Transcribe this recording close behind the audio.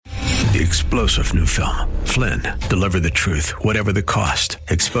The explosive new film, Flynn, deliver the truth, whatever the cost,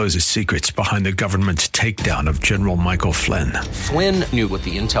 exposes secrets behind the government's takedown of General Michael Flynn. Flynn knew what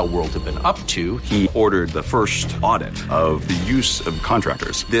the intel world had been up to. He ordered the first audit of the use of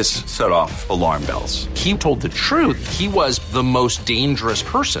contractors. This set off alarm bells. He told the truth. He was the most dangerous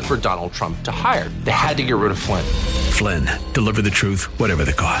person for Donald Trump to hire. They had to get rid of Flynn. Flynn, deliver the truth, whatever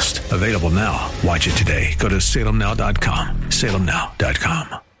the cost. Available now. Watch it today. Go to salemnow.com.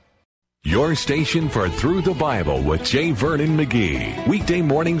 salemnow.com. Your station for Through the Bible with J. Vernon McGee. Weekday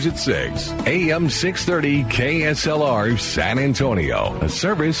mornings at 6, AM 630 KSLR San Antonio. A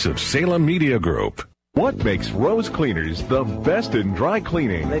service of Salem Media Group. What makes Rose Cleaners the best in dry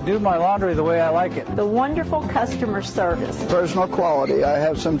cleaning? They do my laundry the way I like it. The wonderful customer service. Personal quality. I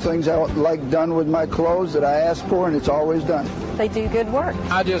have some things I like done with my clothes that I ask for, and it's always done. They do good work.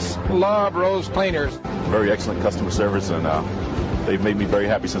 I just love Rose Cleaners. Very excellent customer service, and they've made me very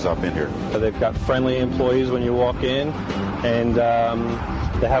happy since I've been here. They've got friendly employees when you walk in, and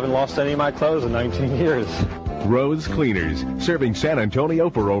they haven't lost any of my clothes in 19 years. Rose Cleaners, serving San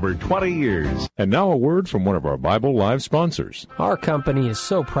Antonio for over 20 years. And now a word from one of our Bible Live sponsors. Our company is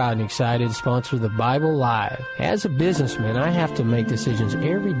so proud and excited to sponsor the Bible Live. As a businessman, I have to make decisions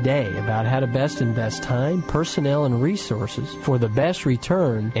every day about how to best invest time, personnel, and resources for the best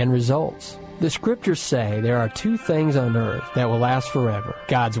return and results. The scriptures say there are two things on earth that will last forever: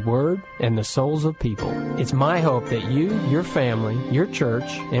 God's Word and the souls of people. It's my hope that you, your family, your church,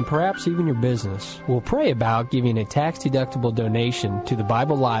 and perhaps even your business will pray about giving a tax-deductible donation to the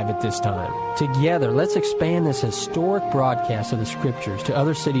Bible Live at this time. Together, let's expand this historic broadcast of the scriptures to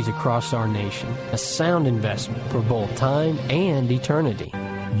other cities across our nation. A sound investment for both time and eternity.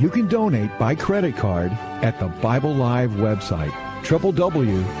 You can donate by credit card at the Bible Live website,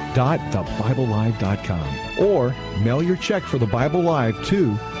 www.thebiblelive.com, or mail your check for the Bible Live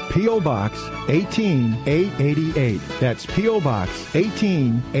to P.O. Box 18888. That's P.O. Box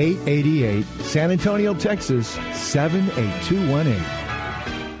 18888, San Antonio, Texas 78218.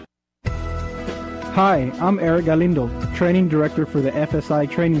 Hi, I'm Eric Galindo, Training Director for the FSI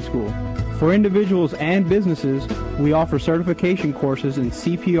Training School. For individuals and businesses, we offer certification courses in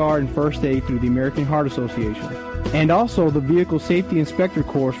CPR and First Aid through the American Heart Association, and also the Vehicle Safety Inspector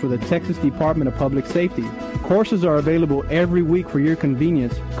course for the Texas Department of Public Safety. Courses are available every week for your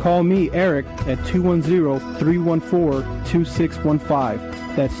convenience. Call me, Eric, at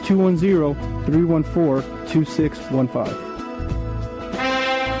 210-314-2615. That's 210-314-2615.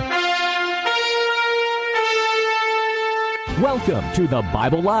 Welcome to the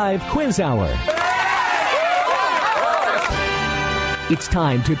Bible Live Quiz Hour. It's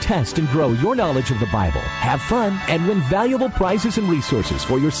time to test and grow your knowledge of the Bible, have fun, and win valuable prizes and resources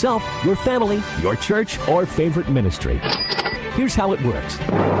for yourself, your family, your church, or favorite ministry. Here's how it works.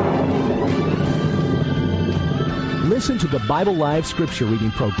 Listen to the Bible Live Scripture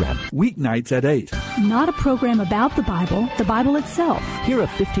Reading Program, weeknights at 8. Not a program about the Bible itself. Hear a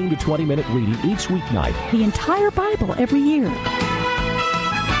 15 to 20-minute reading each weeknight. The entire Bible every year.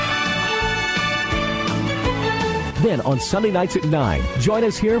 Then on Sunday nights at 9, join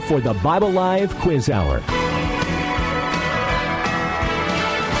us here for the Bible Live Quiz Hour.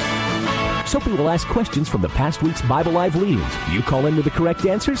 Soapy will ask questions from the past week's Bible Live leadings. You call in with the correct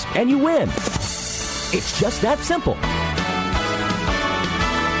answers, and you win. It's just that simple.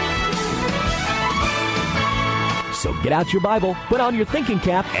 So get out your Bible, put on your thinking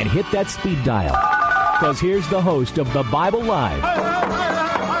cap, and hit that speed dial. Because here's the host of the Bible Live,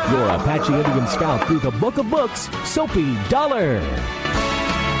 your Apache Indian scout through the Book of Books, Soapy Dollar.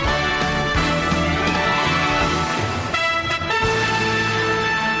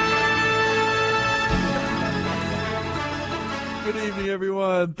 Good evening,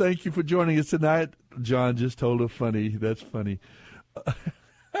 everyone. Thank you for joining us tonight. John just told a funny. That's funny.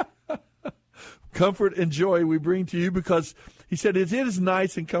 Comfort and joy we bring to you because he said it is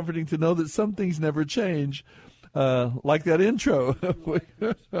nice and comforting to know that some things never change, like that intro.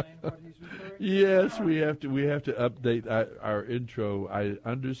 Yes, we have to update our intro. I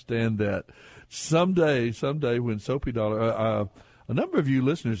understand that. Someday when Soapy Dollar, a number of you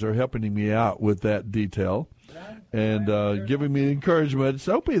listeners are helping me out with that detail and giving me encouragement.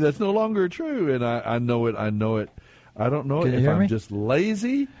 Soapy, that's no longer true, and I know it. I don't know if I'm just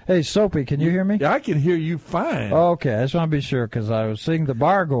lazy. Hey, Soapy, can you hear me? Yeah, I can hear you fine. Okay, I just want to be sure because I was seeing the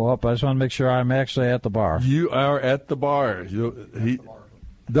bar go up. I just want to make sure I'm actually at the bar. You are at the bar.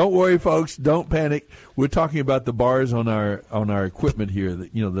 Don't worry, folks. Don't panic. We're talking about the bars on our equipment here.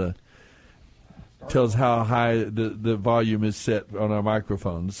 tells how high the volume is set on our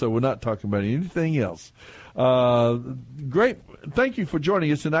microphones. So we're not talking about anything else. Great. Thank you for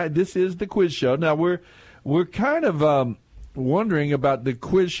joining us tonight. This is the quiz show. Now, we're kind of wondering about the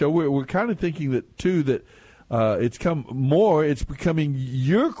quiz show. We're kind of thinking that it's becoming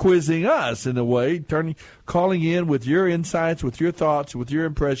you're quizzing us in a way, calling in with your insights, with your thoughts, with your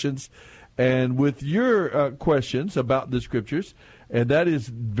impressions, and with your questions about the Scriptures. And that is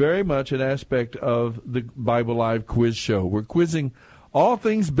very much an aspect of the Bible Live quiz show. We're quizzing all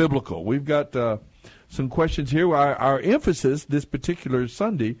things biblical. We've got some questions here. Our emphasis this particular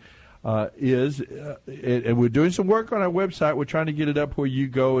Sunday is, and we're doing some work on our website. We're trying to get it up where you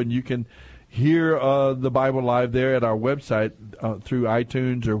go and you can hear the Bible Live there at our website through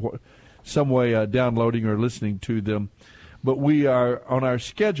iTunes or some way downloading or listening to them. But we are on our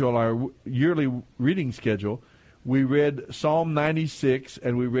schedule, our yearly reading schedule. We read Psalm 96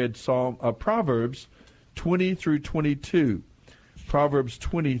 and we read Proverbs 20 through 22. Proverbs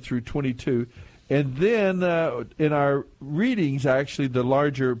 20 through 22. And then in our readings, actually the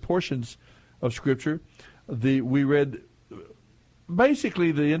larger portions of Scripture, we read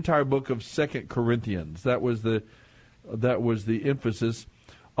basically the entire book of 2 Corinthians. That was the emphasis.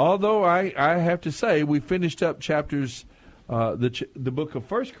 Although I have to say we finished up chapters, the book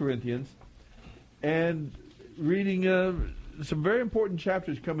of 1 Corinthians, and reading some very important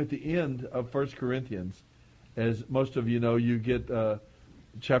chapters come at the end of 1 Corinthians. As most of you know, you get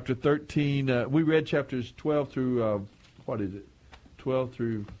chapter 13. We read chapters 12 through, 12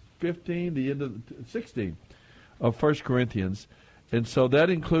 through 15, the end of 16 of 1 Corinthians. And so that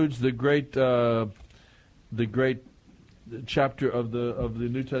includes the great chapter of the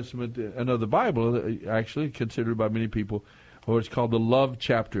New Testament and of the Bible, actually considered by many people, or it's called the love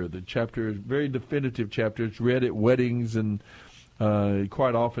chapter. The chapter is a very definitive chapter. It's read at weddings and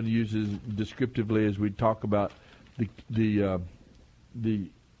quite often uses descriptively as we talk about the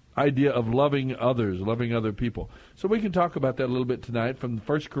idea of loving others, loving other people. So we can talk about that a little bit tonight from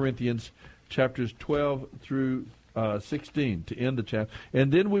 1 Corinthians chapters 12 through 16 to end the chapter.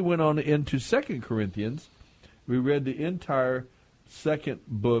 And then we went on into 2 Corinthians. We read the entire second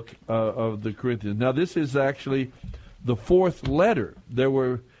book of the Corinthians. Now, this is actually the fourth letter. There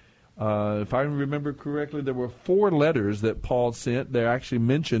were, if I remember correctly, there were 4 letters that Paul sent. They're actually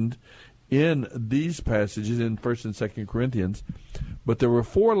mentioned in these passages in 1 and 2 Corinthians. But there were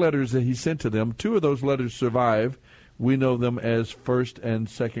 4 letters that he sent to them. 2 of those letters survive. We know them as 1 and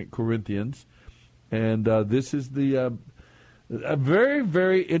 2 Corinthians. And this is a very,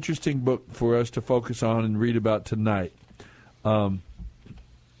 very interesting book for us to focus on and read about tonight.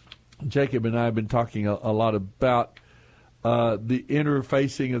 Jacob and I have been talking a lot about the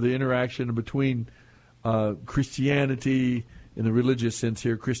interfacing of the interaction between Christianity, in the religious sense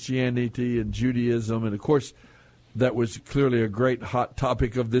here, Christianity and Judaism. And, of course, that was clearly a great hot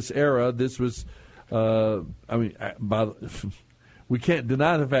topic of this era. This was, we can't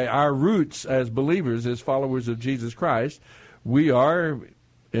deny the fact our roots as believers, as followers of Jesus Christ, we are,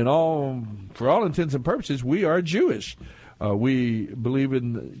 for all intents and purposes, we are Jewish. We believe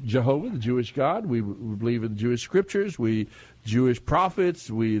in Jehovah, the Jewish God. We believe in the Jewish scriptures. We Jewish prophets.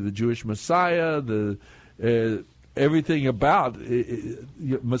 The Jewish Messiah. Everything about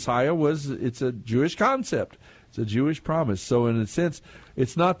Messiah it's a Jewish concept. It's a Jewish promise. So in a sense,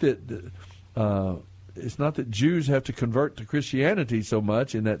 it's not that Jews have to convert to Christianity so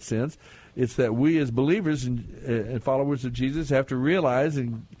much in that sense. It's that we as believers and followers of Jesus have to realize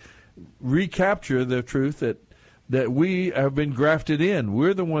and recapture the truth that we have been grafted in.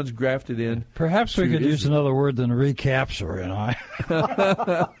 We're the ones grafted in. Perhaps we could use another word than recapture,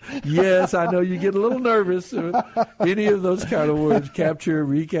 Yes, I know you get a little nervous with any of those kind of words, capture,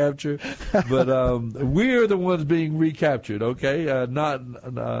 recapture. But we're the ones being recaptured, okay?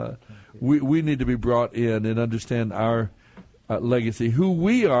 We need to be brought in and understand our legacy, who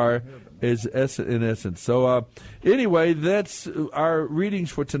we are is in essence. So anyway, that's our readings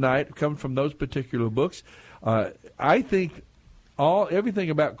for tonight, come from those particular books. I think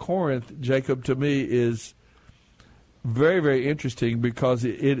everything about Corinth, Jacob, to me is very, very interesting because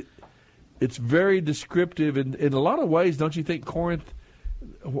it's very descriptive in a lot of ways. Don't you think Corinth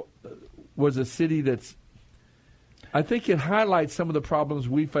was a city I think it highlights some of the problems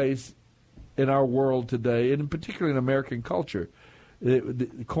we face in our world today, and particularly in American culture.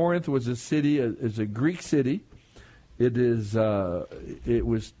 Corinth was a city, is a Greek city. It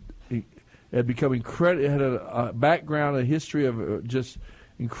had become incredible. It had a background, a history of just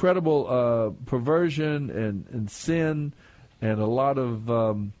incredible perversion and sin, and a lot of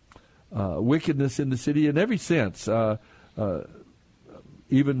wickedness in the city in every sense.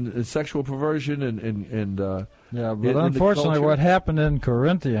 even sexual perversion and yeah. But unfortunately, what happened in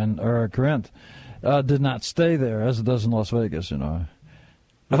Corinth did not stay there as it does in Las Vegas. It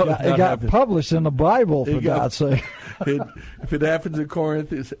got published in the Bible, for God's sake. If it happens in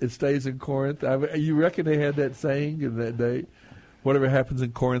Corinth, it stays in Corinth. You reckon they had that saying in that day? Whatever happens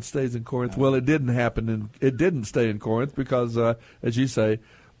in Corinth stays in Corinth. Well, it didn't happen, it didn't stay in Corinth because, as you say,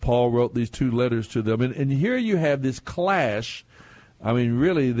 Paul wrote these 2 letters to them. And here you have this clash,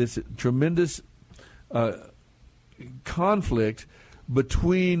 really this tremendous conflict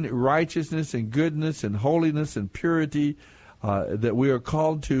between righteousness and goodness and holiness and purity that we are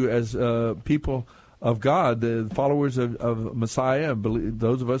called to as people of God, the followers of Messiah, and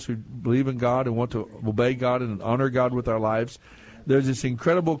those of us who believe in God and want to obey God and honor God with our lives. There's this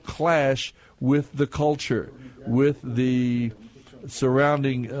incredible clash with the culture, with the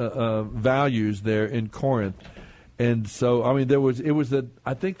surrounding values there in Corinth. And so, I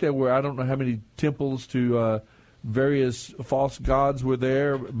think there were, I don't know how many temples to various false gods were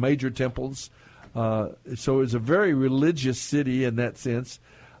there, major temples. So it was a very religious city in that sense.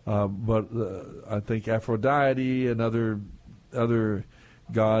 But I think Aphrodite and other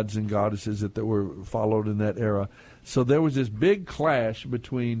gods and goddesses that were followed in that era. So there was this big clash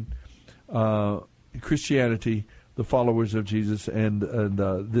between Christianity, the followers of Jesus, and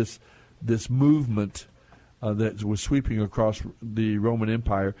this movement that was sweeping across the Roman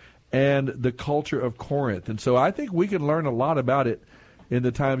Empire, and the culture of Corinth. And so I think we can learn a lot about it in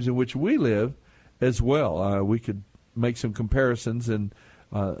the times in which we live as well. We could make some comparisons, and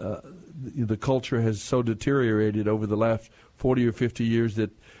the culture has so deteriorated over the last 40 or 50 years that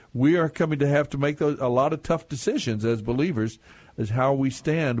we are coming to have to make a lot of tough decisions as believers as how we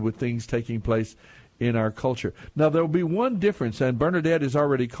stand with things taking place in our culture. Now, there will be one difference, and Bernadette is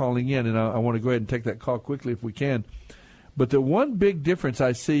already calling in, and I want to go ahead and take that call quickly if we can. But the one big difference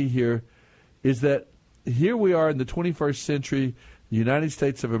I see here is that here we are in the 21st century, the United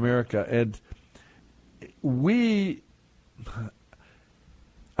States of America, and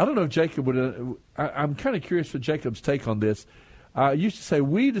I don't know if Jacob would. I'm kind of curious for Jacob's take on this. I used to say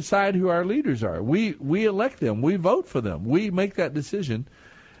we decide who our leaders are. We elect them. We vote for them. We make that decision.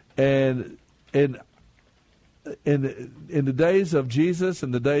 And in the days of Jesus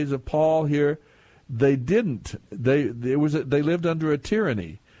and the days of Paul here, they didn't. They lived under a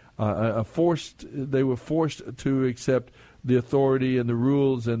tyranny, They were forced to accept the authority and the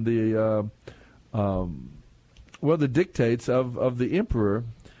rules and the dictates of the emperor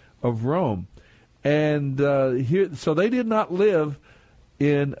of Rome. And so they did not live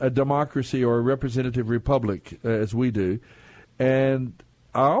in a democracy or a representative republic as we do. And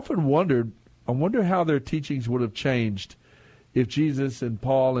I often wondered, how their teachings would have changed if Jesus and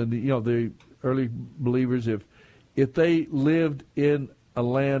Paul and the early believers, if they lived in a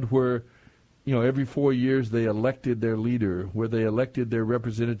land where every 4 years they elected their leader, where they elected their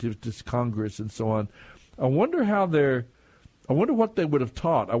representatives to Congress and so on. I wonder what they would have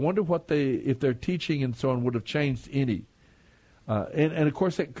taught. I wonder if their teaching and so on would have changed any. And of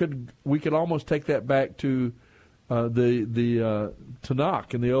course we could almost take that back to the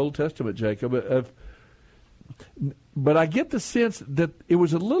Tanakh in the Old Testament, Jacob. But I get the sense that it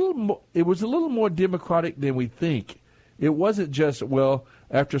was a little more democratic than we think. It wasn't just,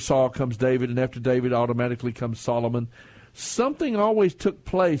 after Saul comes David, and after David automatically comes Solomon. Something always took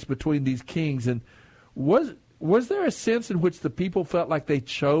place between these kings, and was there a sense in which the people felt like they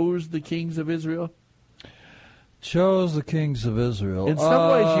chose the kings of Israel? Chose the kings of Israel. In some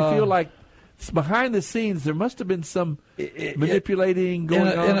ways, you feel like behind the scenes there must have been some manipulating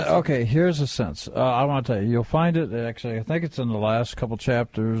going on. Okay, here's a sense. I want to tell you, you'll find it, actually, I think it's in the last couple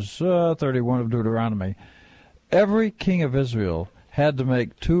chapters, 31 of Deuteronomy. Every king of Israel had to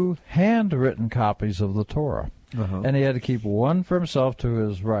make 2 handwritten copies of the Torah. Uh-huh. And he had to keep one for himself to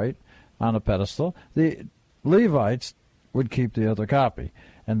his right on a pedestal. The Levites would keep the other copy,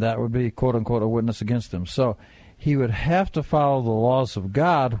 and that would be, quote-unquote, a witness against him. So he would have to follow the laws of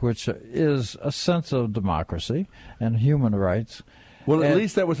God, which is a sense of democracy and human rights. Well, at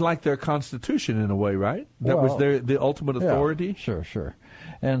least that was like their constitution in a way, right? That was the ultimate authority? Yeah, sure.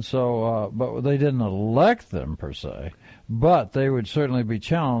 And so, but they didn't elect them, per se. But they would certainly be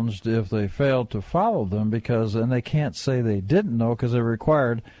challenged if they failed to follow them, and they can't say they didn't know because they're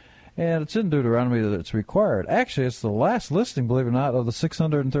required. And it's in Deuteronomy that it's required. Actually, it's the last listing, believe it or not, of the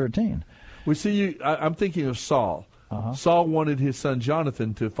 613. We see I'm thinking of Saul. Uh-huh. Saul wanted his son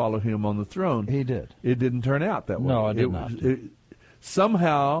Jonathan to follow him on the throne. He did. It didn't turn out that way. No, it did not.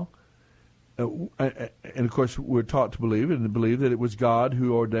 Somehow, and of course we're taught to believe that it was God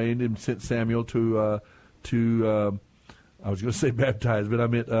who ordained and sent Samuel to I was going to say baptized, but I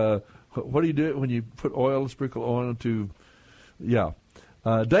meant what do you do when you put oil, sprinkle oil to,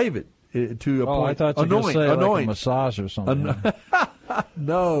 David to appoint, I thought you were going to say like a massage or something.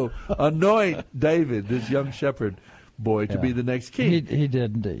 No, anoint David, this young shepherd boy, to be the next king. He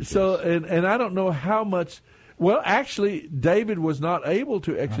did indeed. So, and I don't know how much. Well, actually, David was not able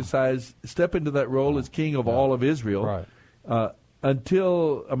to step into that role as king of all of Israel,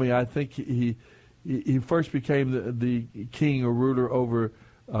 until I think he first became the king or ruler over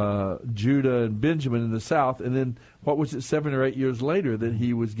Judah and Benjamin in the south, and then 7 or 8 years later that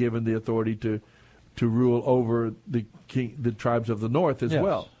he was given the authority to rule over the tribes of the north as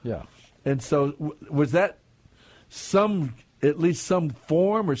well. Yeah. And so was that at least some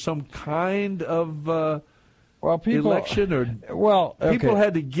form or some kind of election, or people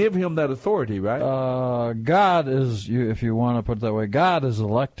had to give him that authority, right? God is, if you want to put it that way, God is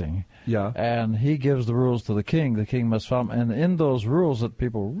electing. Yeah. And he gives the rules to the king. The king must follow them. And in those rules that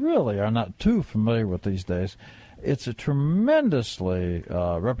people really are not too familiar with these days, it's a tremendously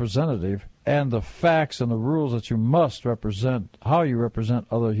representative, and the facts and the rules that you must represent, how you represent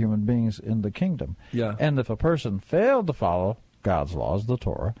other human beings in the kingdom. Yeah. And if a person failed to follow God's laws, the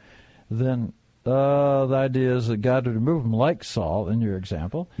Torah, then the idea is that God would remove him, like Saul in your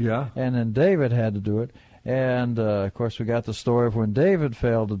example. Yeah. And then David had to do it. And of course, we got the story of when David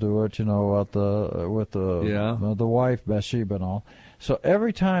failed to do it. With the wife Bathsheba and all. So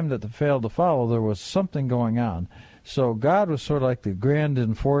every time that they failed to follow, there was something going on. So God was sort of like the grand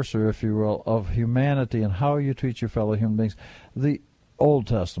enforcer, if you will, of humanity and how you treat your fellow human beings. The Old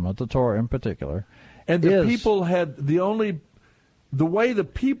Testament, the Torah in particular, and the people had the way the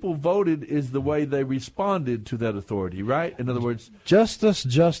people voted is the way they responded to that authority, right? In other words, justice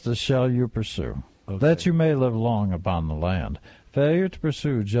shall you pursue, that you may live long upon the land. Failure to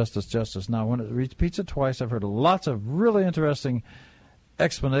pursue justice. Now, when it repeats it twice, I've heard lots of really interesting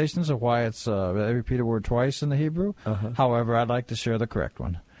explanations of why they repeat a word twice in the Hebrew. However, I'd like to share the correct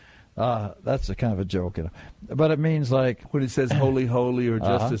one. That's a kind of a joke, but it means like when it says "holy, holy" or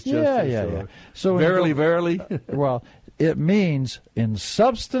 "justice, justice." Yeah. So verily, verily. Well, it means in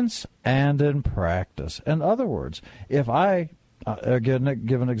substance and in practice. In other words, if I give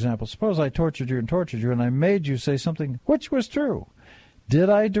an example. Suppose I tortured you, and I made you say something which was true.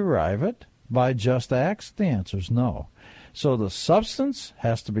 Did I derive it by just acts? The answer is no. So the substance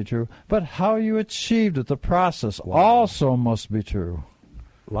has to be true, but how you achieved it, the process, also must be true.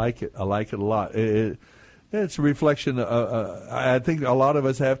 I like it a lot. It's a reflection. I think a lot of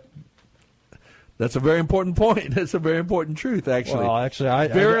us have. That's a very important point. That's a very important truth, actually. Well, actually,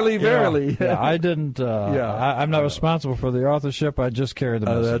 verily. I didn't. I'm not responsible for the authorship. I just carry the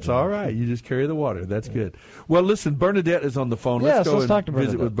message. That's all right. You just carry the water. That's good. Well, listen, Bernadette is on the phone. Let's go and talk to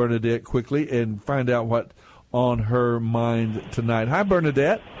visit with Bernadette quickly and find out what's on her mind tonight. Hi,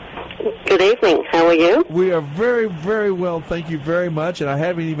 Bernadette. Good evening. How are you? We are very, very well. Thank you very much. And I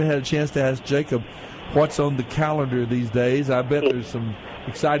haven't even had a chance to ask Jacob what's on the calendar these days. I bet there's some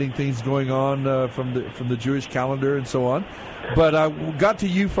exciting things going on from the Jewish calendar and so on. But I got to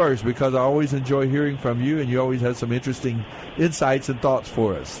you first because I always enjoy hearing from you, and you always have some interesting insights and thoughts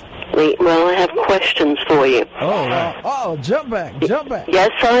for us. Well, I have questions for you. Oh, right. Jump back.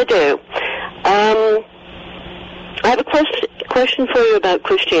 Yes, I do. I have a question for you about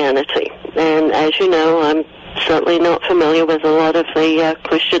Christianity. And as you know, I'm certainly not familiar with a lot of the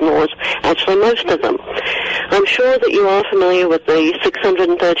Christian laws, actually most of them. I'm sure that you are familiar with the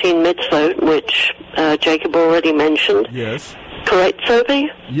 613 mitzvot, which Jacob already mentioned. Yes. Correct, Soapy?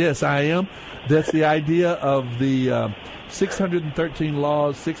 Yes, I am. That's the idea of the 613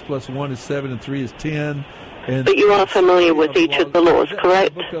 laws. 6 plus 1 is 7 and 3 is 10. But you are familiar with each of the laws,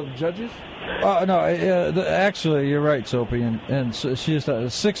 correct? The Book of Judges? No, actually, you're right, Soapy. And she's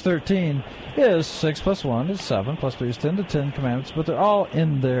 613 is 6 plus 1 is 7 plus 3 is 10, the 10 Commandments, but they're all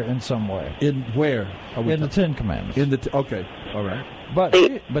in there in some way. In where? In the 10 Commandments. Okay, all right. My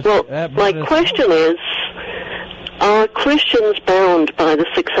question is, are Christians bound by the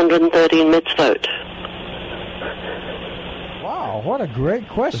 613 mitzvot? Wow, what a great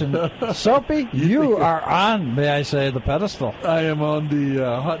question. Soapy, you are on, may I say, the pedestal. I am on the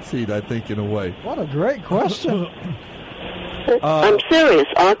hot seat, I think, in a way. What a great question. I'm serious.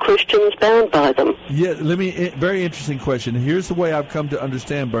 Are Christians bound by them? Yeah, very interesting question. Here's the way I've come to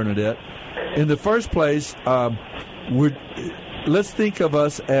understand, Bernadette. In the first place, let's think of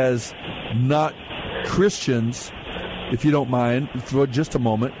us as not Christians, if you don't mind, for just a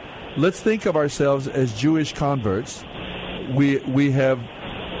moment. Let's think of ourselves as Jewish converts. We have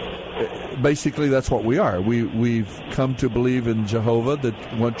basically that's what we are. We've come to believe in Jehovah, the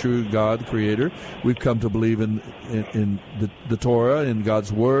one true God, Creator. We've come to believe in the Torah, in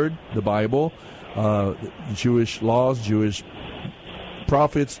God's Word, the Bible, Jewish laws, Jewish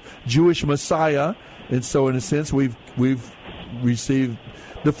prophets, Jewish Messiah, and so in a sense we've received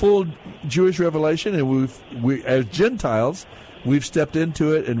the full Jewish revelation, and we as Gentiles we've stepped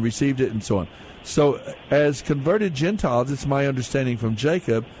into it and received it, and so on. So as converted Gentiles, it's my understanding from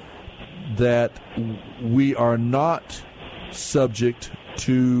Jacob that we are not subject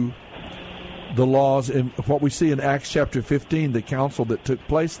to the laws in what we see in Acts chapter 15, the council that took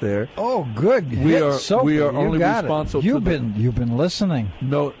place there. Oh, good. We are only responsible. You've been listening.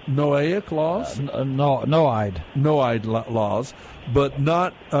 Noahic laws, Noahide laws, but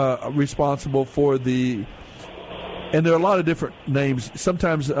not responsible for the. And there are a lot of different names.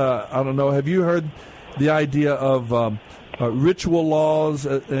 Sometimes I don't know. Have you heard the idea of ritual laws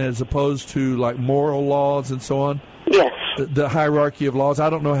as opposed to like moral laws and so on? Yes. The hierarchy of laws. I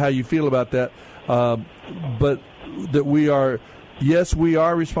don't know how you feel about that, but that we are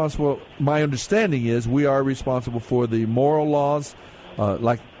responsible. My understanding is we are responsible for the moral laws,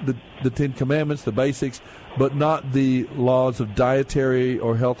 like the Ten Commandments, the basics, but not the laws of dietary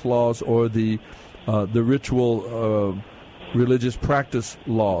or health laws or the ritual religious practice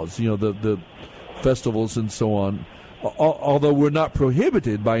laws. The festivals and so on. Although we're not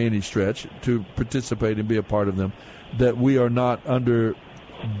prohibited by any stretch to participate and be a part of them, that we are not under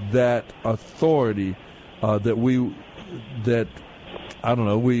that authority. I don't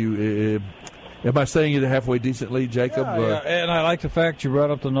know. Am I saying it halfway decently, Jacob? Yeah, and I like the fact you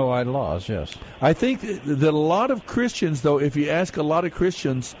brought up the Noahide laws. Yes, I think that a lot of Christians, though, if you ask a lot of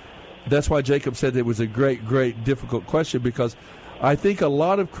Christians, that's why Jacob said it was a great, great, difficult question, because I think a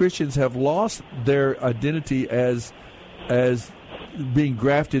lot of Christians have lost their identity as being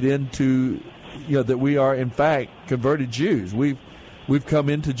grafted into, that we are in fact converted Jews. We've come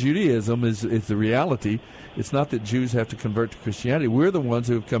into Judaism is the reality. It's not that Jews have to convert to Christianity. We're the ones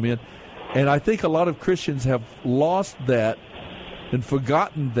who have come in, and I think a lot of Christians have lost that and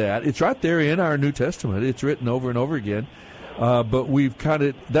forgotten that. It's right there in our New Testament. It's written over and over again. But we've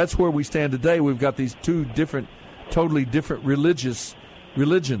that's where we stand today. We've got these two totally different religions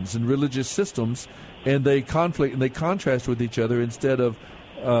and religious systems, and they conflict and they contrast with each other instead of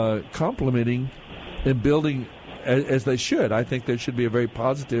complementing and building as they should. I think there should be a very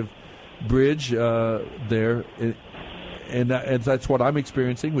positive bridge there, and that's what I'm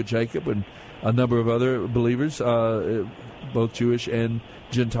experiencing with Jacob and a number of other believers, both Jewish and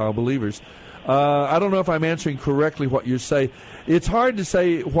Gentile believers. I don't know if I'm answering correctly what you say. It's hard to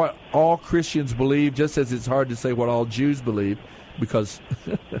say what all Christians believe, just as it's hard to say what all Jews believe, because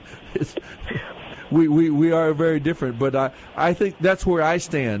we are very different. But I think that's where I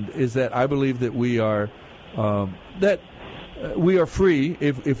stand, is that I believe that we are free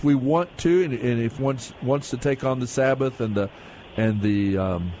if we want to, and if one wants to take on the Sabbath and the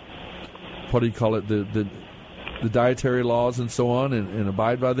what do you call it, the dietary laws and so on, and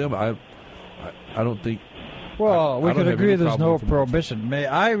abide by them. I don't think. Well, we could agree there's no prohibition. May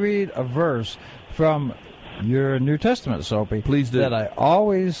I read a verse from your New Testament, Soapy? Please do. That I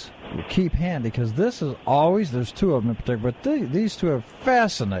always keep handy, because this is always, there's two of them in particular, but these two have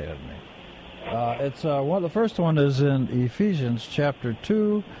fascinated me. It's the first one is in Ephesians chapter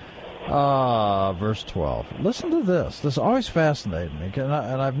 2, verse 12. Listen to this. This always fascinated me, and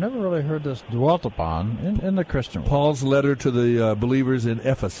I've never really heard this dwelt upon in the Christian world. Paul's letter to the believers in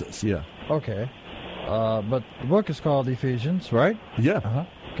Ephesus, yeah. Okay. But the book is called Ephesians, right? Yeah. Uh-huh.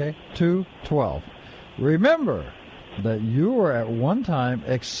 Okay, 2:12. Remember that you were at one time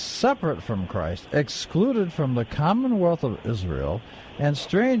separate from Christ, excluded from the commonwealth of Israel, and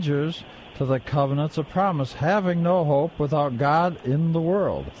strangers to the covenants of promise, having no hope without God in the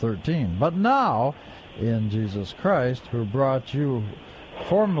world. 13. But now, in Jesus Christ, who brought you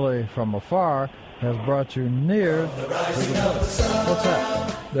formerly from afar, has brought you near to the What's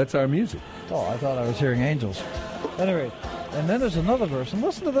that? That's our music. Oh, I thought I was hearing angels. Anyway, and then there's another verse, and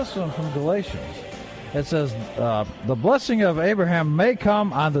listen to this one from Galatians. It says, the blessing of Abraham may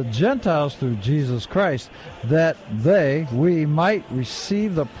come on the Gentiles through Jesus Christ, that we might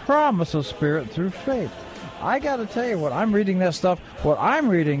receive the promise of Spirit through faith. I got to tell you, when I'm reading that stuff, what I'm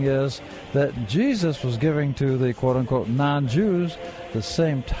reading is that Jesus was giving to the quote-unquote non-Jews the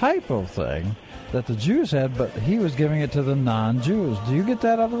same type of thing that the Jews had, but he was giving it to the non-Jews. Do you get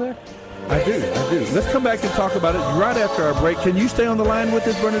that out of there? I do. Let's come back and talk about it right after our break. Can you stay on the line with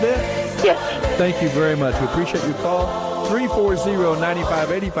us, Bernadette? Yes. Thank you very much. We appreciate your call.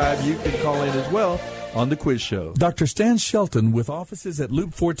 340-9585. You can call in as well. on the quiz show. Dr. Stan Shelton, with offices at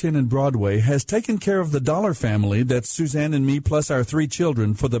Loop 410 and Broadway, has taken care of the Dollar family, that's Suzanne and me plus our 3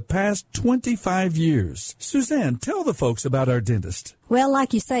 children, for the past 25 years. Suzanne, tell the folks about our dentist. Well,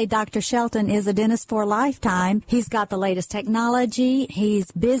 like you say, Dr. Shelton is a dentist for a lifetime. He's got the latest technology. He's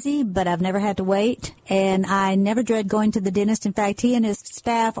busy, but I've never had to wait. And I never dread going to the dentist. In fact, he and his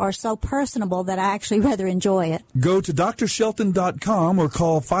staff are so personable that I actually rather enjoy it. Go to drshelton.com or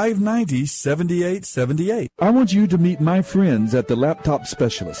call 590-7878. I want you to meet my friends at the Laptop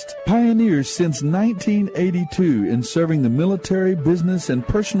Specialist. Pioneers since 1982 in serving the military, business, and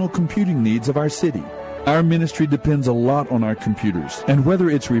personal computing needs of our city. Our ministry depends a lot on our computers, and whether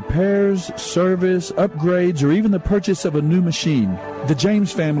it's repairs, service, upgrades, or even the purchase of a new machine, the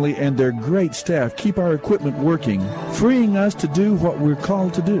James family and their great staff keep our equipment working, freeing us to do what we're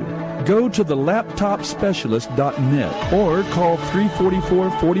called to do. Go to thelaptopspecialist.net or call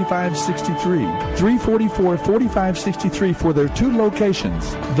 344-4563, 344-4563 for their 2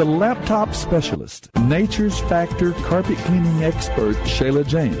 locations. The Laptop Specialist. Nature's Factor carpet cleaning expert Shayla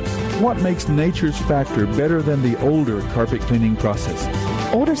James. What makes Nature's Factor better than the older carpet cleaning processes?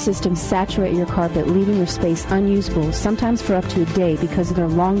 Older systems saturate your carpet, leaving your space unusable, sometimes for up to a day because of their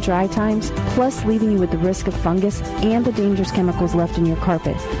long dry times, plus leaving you with the risk of fungus and the dangerous chemicals left in your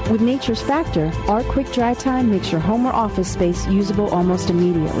carpet. With Nature's Factor, our quick dry time makes your home or office space usable almost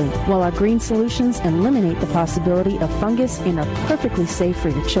immediately, while our green solutions eliminate the possibility of fungus and are perfectly safe for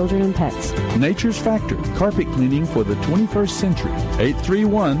your children and pets. Nature's Factor, carpet cleaning for the 21st century.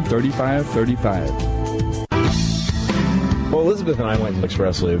 831-3535. Well, Elizabeth and I went to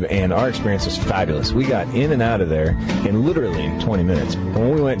Express Lube, and our experience was fabulous. We got in and out of there in literally 20 minutes.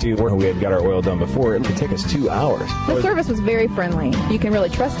 When we went to where we had got our oil done before, it could take us 2 hours. The service was very friendly. You can really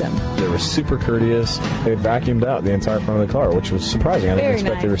trust them. They were super courteous. They vacuumed out the entire front of the car, which was surprising. I didn't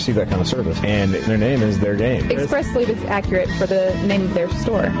expect to receive that kind of service. And their name is Their Game. Express Lube is accurate for the name of their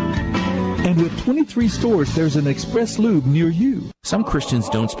store. And with 23 stores, there's an Express Lube near you. Some Christians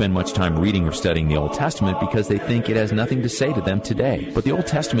don't spend much time reading or studying the Old Testament because they think it has nothing to say to them today. But the Old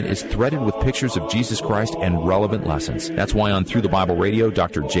Testament is threaded with pictures of Jesus Christ and relevant lessons. That's why on Through the Bible Radio,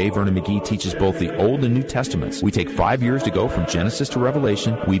 Dr. J. Vernon McGee teaches both the Old and New Testaments. We take 5 years to go from Genesis to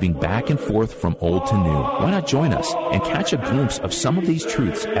Revelation, weaving back and forth from old to new. Why not join us and catch a glimpse of some of these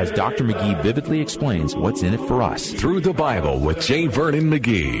truths as Dr. McGee vividly explains what's in it for us. Through the Bible with J. Vernon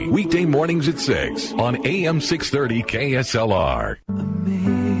McGee. Weekday mornings at 6 on AM 630 KSLR.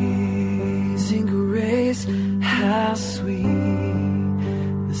 Amazing grace, how sweet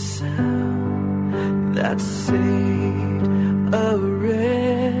the sound that saved a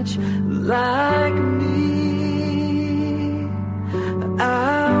wretch like me.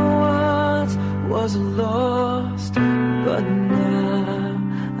 I once was lost, but now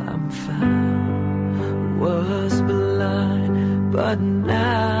I'm found. Was blind, but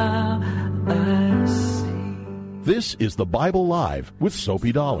now I see. This is the Bible Live with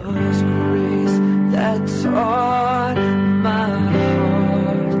Soapy Dollar. Grace that taught my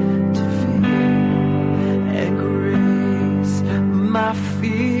heart to fear, and grace my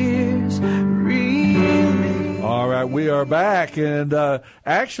fears relieved. All right, we are back, and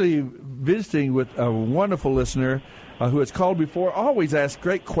actually visiting with a wonderful listener who has called before, always asks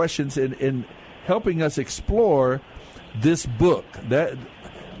great questions in helping us explore this book. That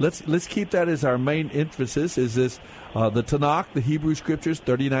let's keep that as our main emphasis. Is this the Tanakh, the Hebrew Scriptures,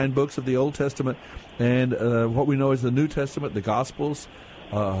 39 books of the Old Testament, and what we know as the New Testament, the Gospels,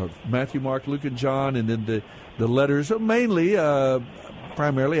 Matthew, Mark, Luke, and John, and then the letters, mainly,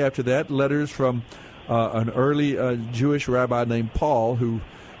 primarily after that, letters from an early Jewish rabbi named Paul, who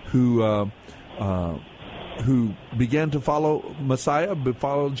began to follow Messiah,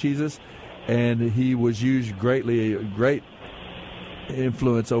 followed Jesus, and he was used greatly, great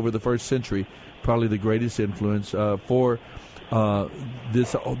influence over the first century, probably the greatest influence for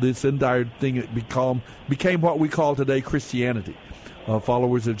this entire thing. It became what we call today Christianity,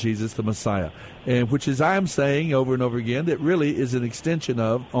 followers of Jesus the Messiah, and which, as I am saying over and over again, that really is an extension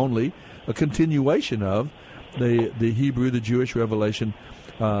of, only a continuation of the Hebrew, the Jewish revelation,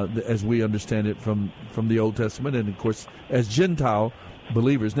 as we understand it from the Old Testament, and of course as Gentile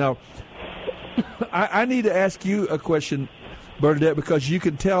believers. Now, I need to ask you a question, Bernadette, because you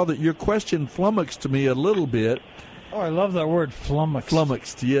can tell that your question flummoxed me a little bit. Oh, I love that word, flummoxed.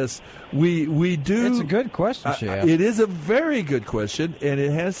 Flummoxed, yes. We do. It's a good question, she asked. It is a very good question, and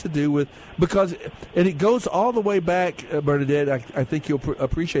it has to do with, and it goes all the way back, Bernadette, I think you'll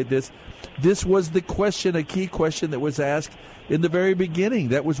appreciate this. This was the question, a key question that was asked in the very beginning.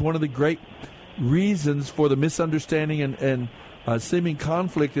 That was one of the great reasons for the misunderstanding and seeming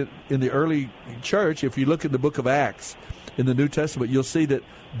conflict in the early church. If you look at the book of Acts in the New Testament, you'll see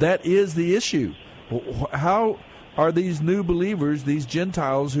that is the issue. How are these new believers, these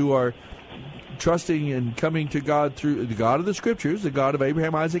Gentiles who are trusting and coming to God through the God of the Scriptures, the God of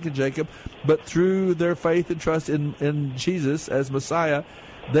Abraham, Isaac, and Jacob, but through their faith and trust in Jesus as Messiah,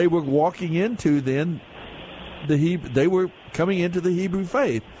 they were walking into then they were coming into the Hebrew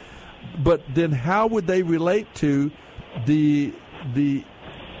faith. But then how would they relate to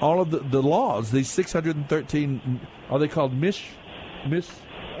all of the laws, these 613, are they called mitzvot?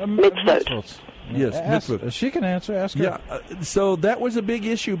 Yes, mitzvot. She can answer. Ask her. Yeah, so that was a big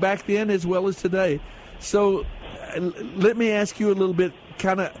issue back then as well as today. So let me ask you a little bit,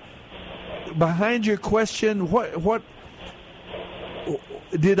 kind of behind your question. What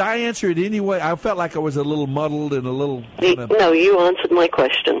did I answer it anyway? I felt like I was a little muddled and a little. No, you answered my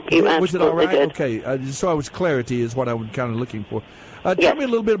question. You was it all right? did. Okay, so I was clarity is what I was kind of looking for. Tell me a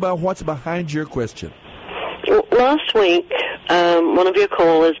little bit about what's behind your question. Well, last week, one of your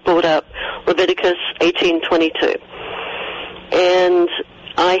callers brought up Leviticus 18:22, and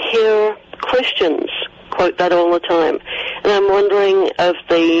I hear Christians quote that all the time, and I'm wondering of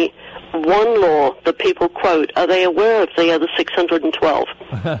the one law that people quote, are they aware of the other 612?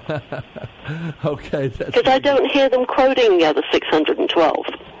 Okay, because I don't hear them quoting the other 612.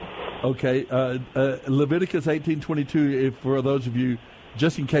 Okay, Leviticus 18:22. For those of you,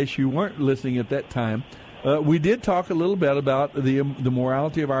 just in case you weren't listening at that time. We did talk a little bit about the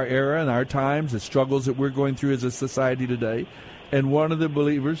morality of our era and our times, the struggles that we're going through as a society today. And one of the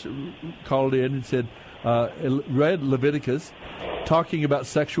believers called in and said, read Leviticus, talking about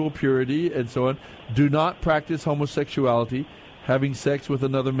sexual purity and so on. Do not practice homosexuality, having sex with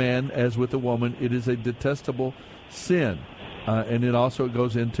another man as with a woman. It is a detestable sin. And it also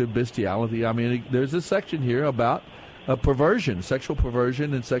goes into bestiality. I mean, there's a section here about perversion, sexual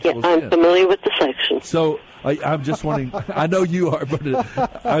perversion and sexual sin. I'm familiar with the section. So I'm just wanting, I know you are, but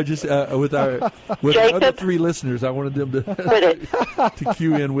I just, with our other three listeners, I wanted them to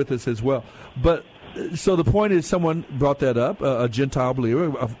cue in with us as well. But so the point is, someone brought that up, a Gentile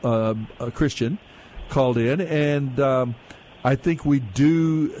believer, a Christian, called in, and I think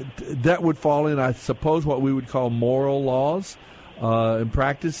that would fall in, I suppose, what we would call moral laws. And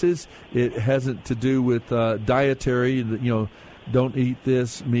practices. It hasn't to do with dietary, don't eat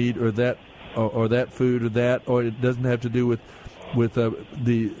this meat or that or that food or that, or it doesn't have to do with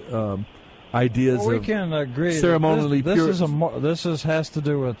the ideas we of can agree ceremonially this pure. This has to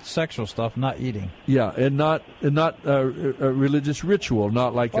do with sexual stuff, not eating. Yeah, and not a religious ritual,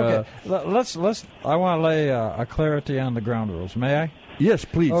 not like. Okay, let's. I want to lay a clarity on the ground rules. May I? Yes,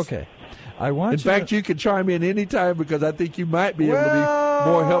 please. Okay. In fact, you can chime in any time because I think you might be able to be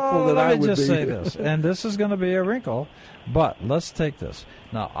more helpful than I would be. Let me just say this, and this is going to be a wrinkle, but let's take this.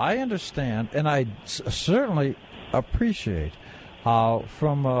 Now, I understand, and I certainly appreciate how,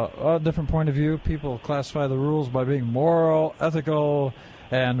 from a different point of view, people classify the rules by being moral, ethical,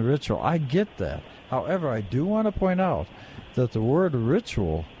 and ritual. I get that. However, I do want to point out that the word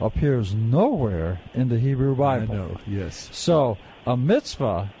ritual appears nowhere in the Hebrew Bible. I know, yes. So, a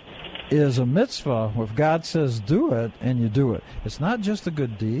mitzvah is a mitzvah if God says do it and you do it. It's not just a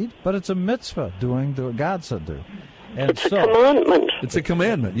good deed, but it's a mitzvah doing what God said do. And it's a commandment. It's a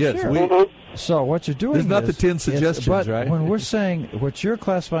commandment, yes. Sure. So what you're doing is not the 10 suggestions, but right? When we're saying what you're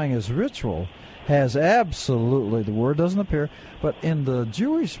classifying as ritual has absolutely, the word doesn't appear, but in the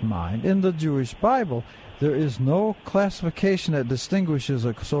Jewish mind, in the Jewish Bible, there is no classification that distinguishes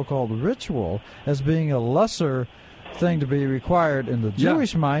a so-called ritual as being a lesser thing to be required in the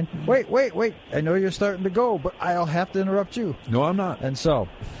Jewish mind. Wait. I know you're starting to go, but I'll have to interrupt you. No, I'm not. And so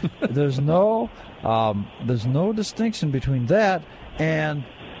there's no distinction between that and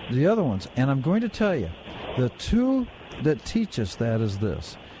the other ones. And I'm going to tell you, the two that teach us that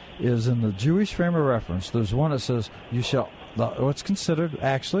is in the Jewish frame of reference. There's one that says what's considered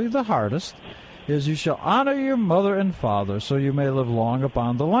actually the hardest is you shall honor your mother and father so you may live long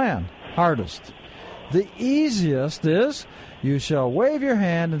upon the land. Hardest. The easiest is, you shall wave your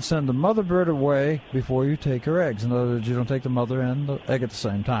hand and send the mother bird away before you take her eggs. In other words, you don't take the mother and the egg at the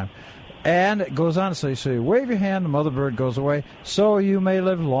same time. And it goes on to say, so you wave your hand, the mother bird goes away, so you may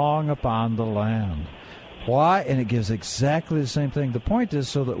live long upon the land. Why? And it gives exactly the same thing. The point is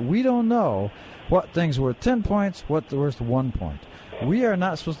so that we don't know what things worth 10 points, what worth 1 point. We are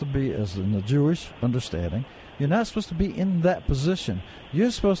not supposed to be, as in the Jewish understanding, you're not supposed to be in that position.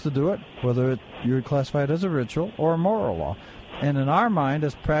 You're supposed to do it, whether you're classified as a ritual or a moral law. And in our mind,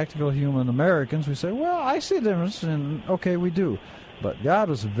 as practical human Americans, we say, well, I see the difference, and okay, we do. But God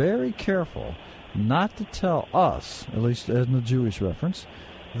was very careful not to tell us, at least in the Jewish reference,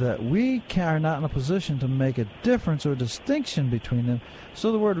 that we are not in a position to make a difference or distinction between them.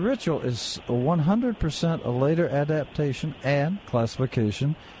 So the word ritual is 100% a later adaptation and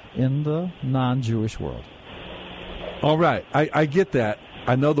classification in the non-Jewish world. All right, I get that.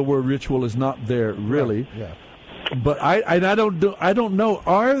 I know the word ritual is not there really. Right. Yeah. But I don't know.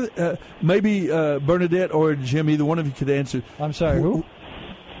 Are maybe Bernadette or Jim, either one of you could answer. I'm sorry, who?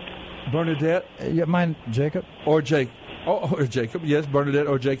 Bernadette? Yeah, mine, Jacob. Or Jacob. Oh, or Jacob. Yes, Bernadette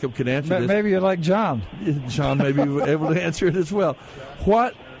or Jacob can answer this. Maybe you're like John. John may be able to answer it as well.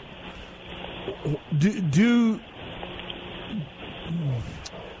 What do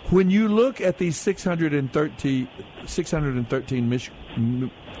when you look at these 613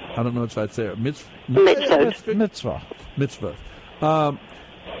 I don't know if I'd say it. Mitzvah.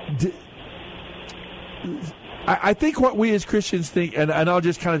 I think what we as Christians think, and I'll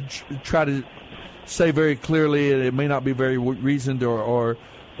just kind of try to say very clearly, and it may not be very reasoned or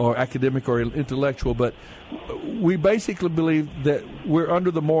academic or intellectual, but we basically believe that we're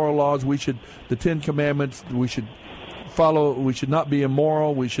under the moral laws. The Ten Commandments, we should follow. We should not be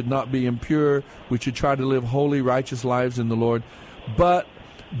immoral. We should not be impure. We should try to live holy, righteous lives in the Lord. But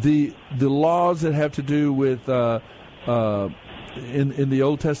the laws that have to do with in the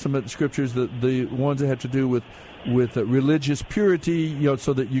Old Testament scriptures, the ones that have to do with religious purity,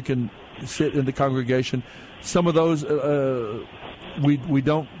 so that you can sit in the congregation, some of those we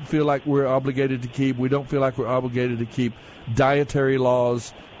don't feel like we're obligated to keep. We don't feel like we're obligated to keep dietary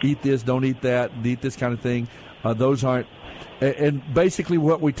laws. Eat this, don't eat that, eat this kind of thing. Those aren't. And basically,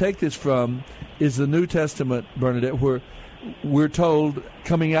 what we take this from is the New Testament, Bernadette, where we're told,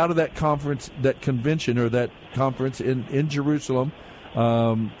 coming out of that convention or that conference in Jerusalem,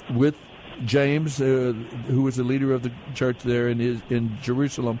 with James, who was the leader of the church there in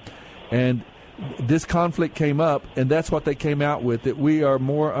Jerusalem, and this conflict came up, and that's what they came out with, that we are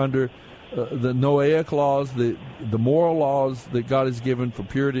more under the Noahic laws, the moral laws that God has given for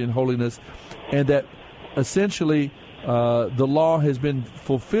purity and holiness, and that essentially the law has been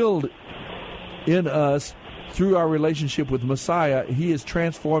fulfilled in us through our relationship with Messiah. He is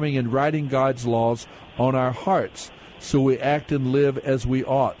transforming and writing God's laws on our hearts, so we act and live as we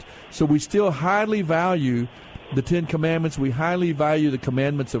ought. So we still highly value the Ten Commandments. We highly value the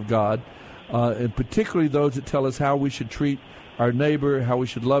commandments of God, and particularly those that tell us how we should treat our neighbor, how we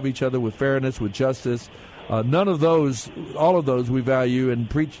should love each other with fairness, with justice. All of those we value, and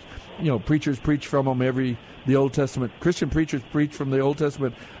preachers preach from them the Old Testament. Christian preachers preach from the Old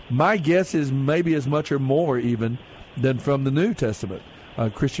Testament. My guess is maybe as much or more even than from the New Testament.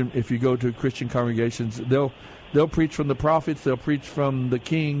 If you go to Christian congregations, they'll preach from the prophets, they'll preach from the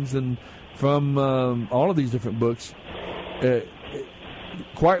kings, and from all of these different books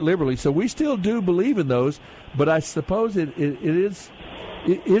quite liberally. So we still do believe in those, but I suppose it is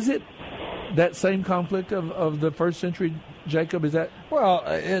it that same conflict of the first century, Jacob? Is that? Well,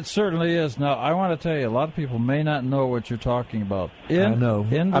 it certainly is. Now, I want to tell you, a lot of people may not know what you're talking about. I know.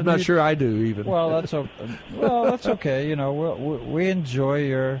 I'm not sure I do even. Well, that's okay. We enjoy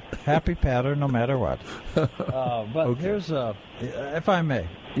your happy pattern no matter what. But okay. Here's if I may,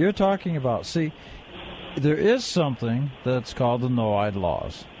 you're talking about. See, there is something that's called the Noahide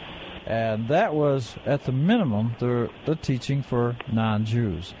laws, and that was at the minimum the teaching for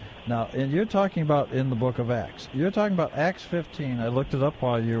non-Jews. Now, and you're talking about in the book of Acts. You're talking about Acts 15. I looked it up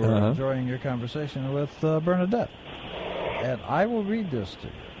while you were enjoying your conversation with Bernadette. And I will read this to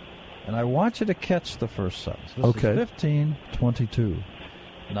you. And I want you to catch the first sentence. This is 15:22.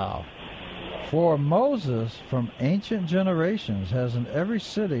 Now, for Moses from ancient generations has in every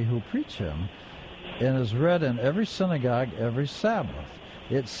city who preach him, and is read in every synagogue every Sabbath.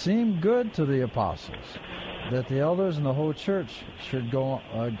 It seemed good to the apostles that the elders and the whole church should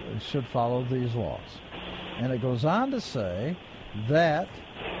follow these laws. And it goes on to say that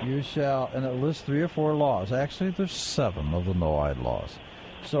you shall, and it lists 3 or 4 laws. Actually, there's 7 of the Noahide laws.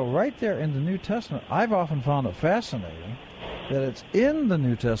 So right there in the New Testament, I've often found it fascinating that it's in the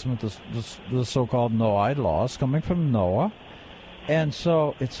New Testament, the so-called Noahide laws coming from Noah. And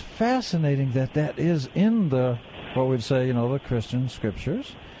so it's fascinating that is in the, what we'd say, the Christian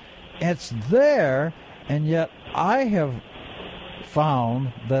scriptures. It's there. And yet I have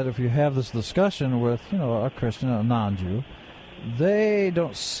found that if you have this discussion with, a Christian, a non-Jew, they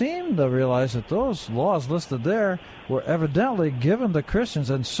don't seem to realize that those laws listed there were evidently given to Christians,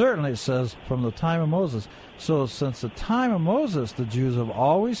 and certainly it says from the time of Moses. So since the time of Moses, the Jews have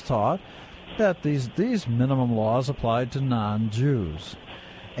always taught that these minimum laws applied to non-Jews.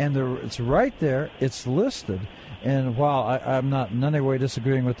 And it's right there, it's listed. And while I'm not in any way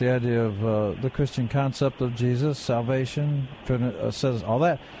disagreeing with the idea of the Christian concept of Jesus, salvation, says all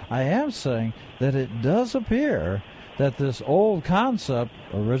that, I am saying that it does appear that this old concept,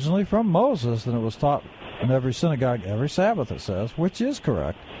 originally from Moses, and it was taught in every synagogue every Sabbath, it says, which is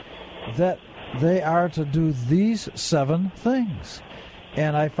correct, that they are to do these 7 things.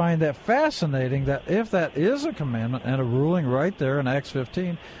 And I find that fascinating that if that is a commandment and a ruling right there in Acts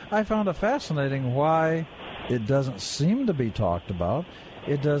 15, I found it fascinating why it doesn't seem to be talked about.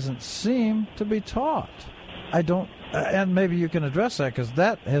 It doesn't seem to be taught. I don't, and maybe you can address that, because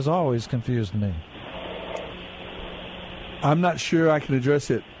that has always confused me. I'm not sure I can address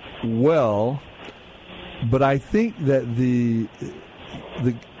it well, but I think that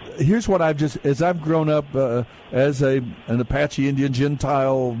here's what as I've grown up as an Apache Indian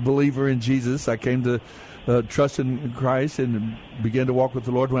Gentile believer in Jesus, I came to trust in Christ and began to walk with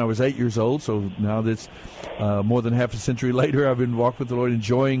the Lord when I was 8 years old. So now that's more than half a century later, I've been walking with the Lord,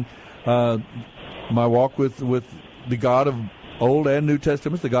 enjoying my walk with the God of Old and New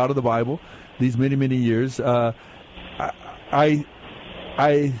Testaments, the God of the Bible, these many, many years. I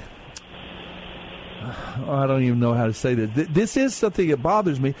don't even know how to say this. This is something that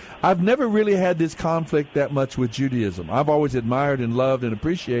bothers me. I've never really had this conflict that much with Judaism. I've always admired and loved and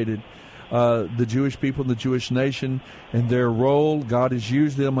appreciated the Jewish people and the Jewish nation and their role. God has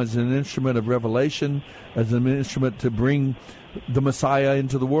used them as an instrument of revelation, as an instrument to bring the Messiah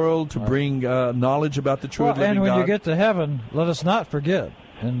into the world, to bring knowledge about the true and living God. And when you get to heaven, let us not forget,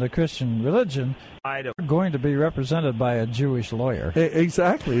 in the Christian religion, are going to be represented by a Jewish lawyer.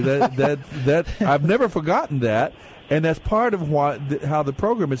 Exactly. That I've never forgotten that, and that's part of how the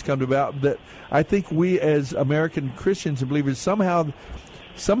program has come about. That I think we as American Christians and believers somehow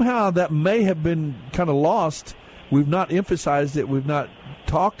that may have been kind of lost. We've not emphasized it. We've not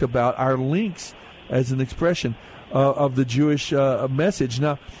talked about our links as an expression of the Jewish message.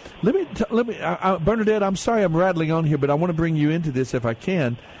 Now, let me, Bernadette, I'm sorry I'm rattling on here, but I want to bring you into this if I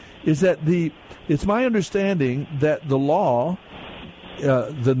can. Is that it's my understanding that the law,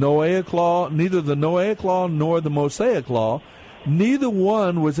 the Noahic law, neither the Noahic law nor the Mosaic law, neither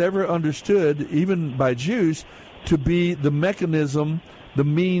one was ever understood, even by Jews, to be the mechanism, the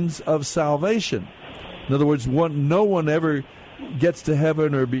means of salvation. In other words, no one ever gets to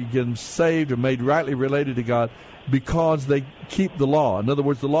heaven or begins saved or made rightly related to God because they keep the law. In other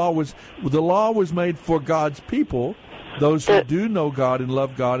words, the law was made for God's people, those who do know God and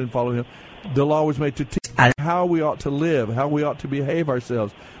love God and follow Him. The law was made to teach how we ought to live, how we ought to behave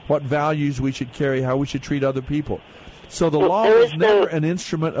ourselves, what values we should carry, how we should treat other people. So the law was never an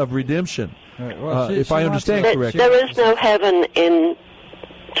instrument of redemption, if I understand correctly. There is no heaven in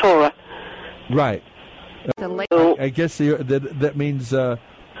Torah. Right. I guess that means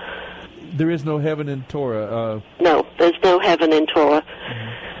there is no heaven in Torah. No, there's no heaven in Torah.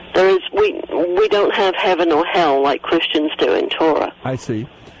 There is. We don't have heaven or hell like Christians do in Torah. I see.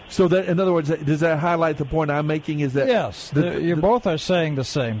 So that, in other words, does that highlight the point I'm making? Is that yes, you both are saying the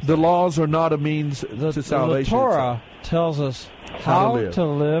same thing. The laws are not a means to salvation. The Torah tells us how to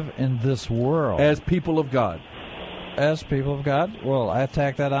live in this world as people of God. As people of God, well, I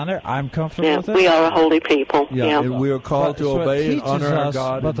tack that on there. I'm comfortable with it. We are a holy people. Yeah. And we are called to obey and honor our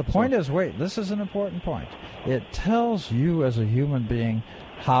God. But the point is, wait, this is an important point. It tells you as a human being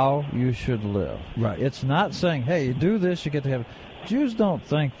how you should live. Right. It's not saying, hey, you do this, you get to heaven. Jews don't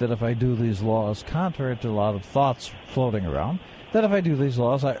think that if I do these laws, contrary to a lot of thoughts floating around, that if I do these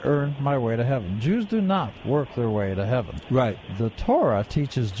laws, I earn my way to heaven. Jews do not work their way to heaven. Right. The Torah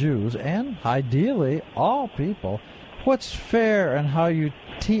teaches Jews, and ideally all people, what's fair and how you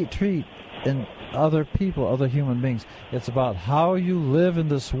treat in other people, other human beings. It's about how you live in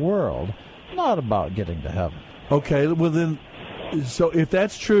this world, not about getting to heaven. Okay, well then, so if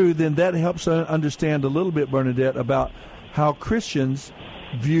that's true, then that helps understand a little bit, Bernadette, about how Christians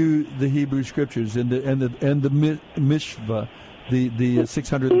view the Hebrew Scriptures and the Mishvah, the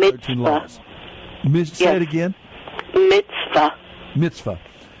 613 laws. Say it again. Mitzvah.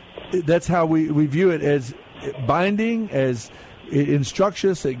 That's how we view it, as binding, as it instructs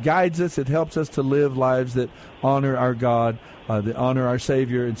us, it guides us, it helps us to live lives that honor our God, that honor our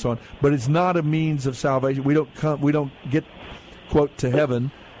Savior, and so on. But it's not a means of salvation. We don't get, quote, to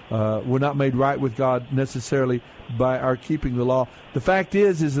heaven. We're not made right with God necessarily by our keeping the law. The fact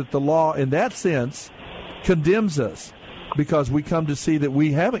is that the law, in that sense, condemns us because we come to see that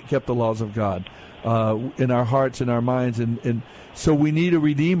we haven't kept the laws of God in our hearts and our minds, and so we need a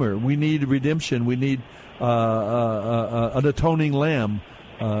redeemer. We need redemption. We need an atoning lamb.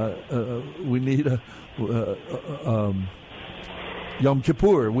 We need Yom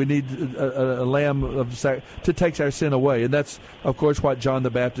Kippur, we need a lamb to take our sin away. And that's, of course, what John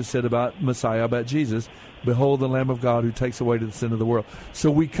the Baptist said about Messiah, about Jesus. Behold the Lamb of God who takes away the sin of the world.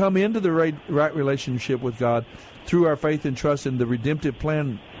 So we come into the right relationship with God through our faith and trust in the redemptive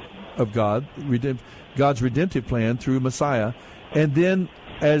plan of God, God's redemptive plan through Messiah. And then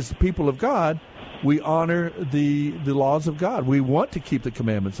as people of God, we honor the laws of God. We want to keep the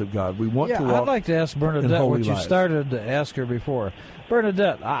commandments of God. We want to walk. I'd like to ask Bernadette what you started to ask her before.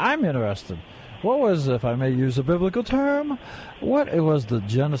 Bernadette, I'm interested. What was, if I may use a biblical term, what was the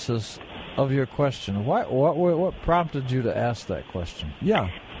genesis of your question? What prompted you to ask that question? Yeah.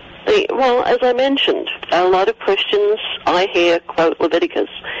 Well, as I mentioned, a lot of Christians, I hear, quote Leviticus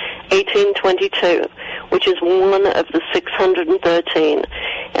 18:22, which is one of the 613.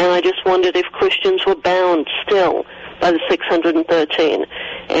 And I just wondered if Christians were bound still by the 613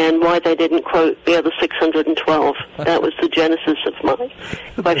 and why they didn't quote the other 612. That was the genesis of my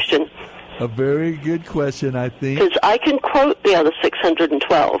question. A very good question, I think. Because I can quote the other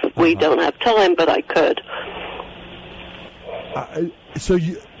 612. We don't have time, but I could. So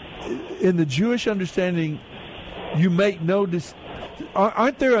in the Jewish understanding, you make no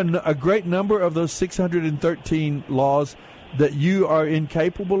aren't there a great number of those 613 laws that you are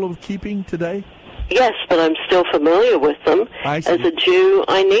incapable of keeping today? Yes, but I'm still familiar with them. As a Jew,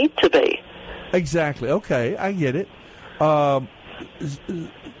 I need to be. Exactly. Okay, I get it. But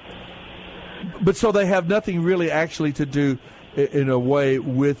so they have nothing really actually to do in a way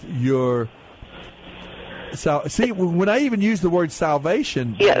with your... See, when I even use the word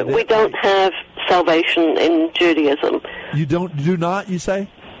salvation... Yeah, we don't have salvation in Judaism. You do not, you say?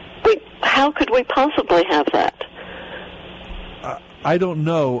 How could we possibly have that? I don't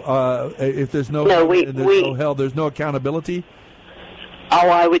know. If there's no hell, there's no accountability? Oh,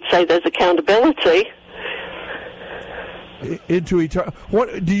 I would say there's accountability. Into eternal...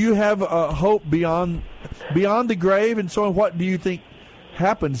 What do you have hope beyond the grave and so on? What do you think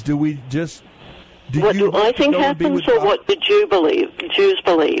happens? Do we just... What do I think happens, or what the Jews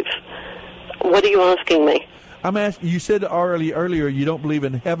believe? What are you asking me? I'm asking. You said earlier you don't believe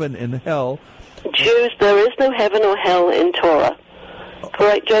in heaven and hell. Jews, there is no heaven or hell in Torah.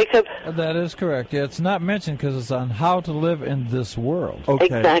 Correct, Jacob? That is correct. Yeah, it's not mentioned because it's on how to live in this world. Okay.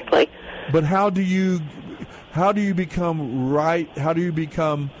 Exactly. But how do you become right? How do you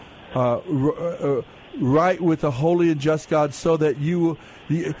become right with a holy and just God, so that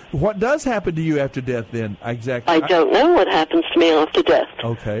what does happen to you after death then? Exactly. I don't know what happens to me after death.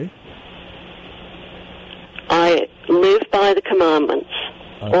 Okay. I live by the commandments.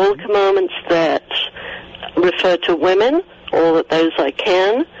 Okay. All the commandments that refer to women, all of those I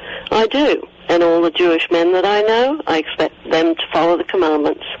can, I do. And all the Jewish men that I know, I expect them to follow the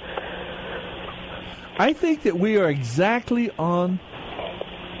commandments. I think that we are exactly on...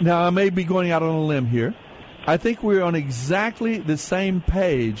 Now, I may be going out on a limb here. I think we're on exactly the same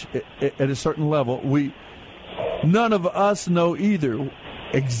page at a certain level. None of us know either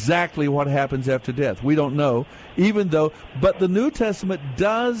exactly what happens after death. We don't know, but the New Testament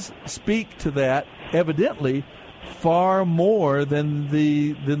does speak to that, evidently, far more than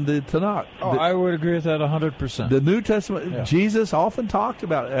the Tanakh. I would agree with that 100%. The New Testament, Jesus often talked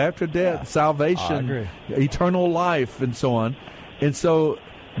about after death, salvation, eternal life, and so on. And so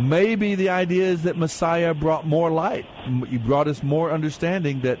maybe the idea is that Messiah brought more light. He brought us more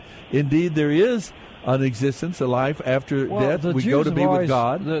understanding that indeed there is an existence, a life after death. We go to be with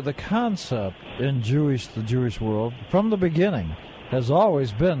God. The concept in the Jewish world from the beginning has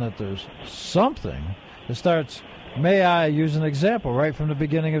always been that there's something that starts. May I use an example right from the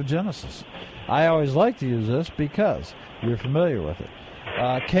beginning of Genesis? I always like to use this because you're familiar with it.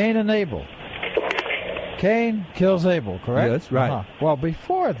 Cain and Abel. Cain kills Abel, correct? Yes, right. Uh-huh. Well,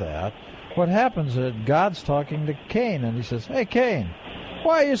 before that, what happens is God's talking to Cain, and he says, "Hey, Cain,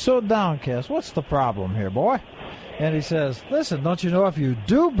 why are you so downcast? What's the problem here, boy?" And he says, "Listen, don't you know if you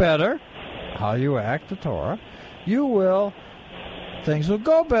do better, how you act the Torah, things will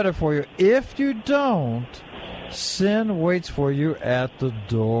go better for you. If you don't, sin waits for you at the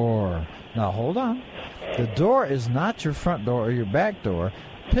door." Now, hold on. The door is not your front door or your back door.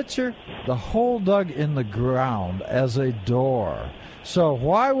 Picture the hole dug in the ground as a door. So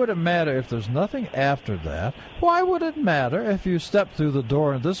why would it matter if there's nothing after that? Why would it matter if you step through the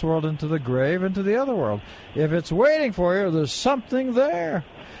door in this world into the grave, into the other world? If it's waiting for you, there's something there.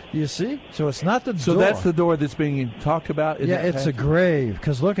 You see? So it's not the door. So that's the door that's being talked about? It's a grave.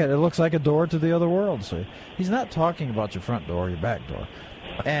 Because look at it. It looks like a door to the other world. See? He's not talking about your front door or your back door.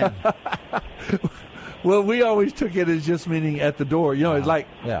 And Well, we always took it as just meaning at the door. You know, it's like,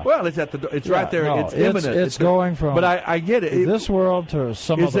 well, it's at the door. It's right there. No, it's imminent. It's going from. But I get it. This world to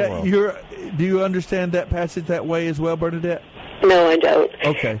some is other that world. Do you understand that passage that way as well, Bernadette? No, I don't.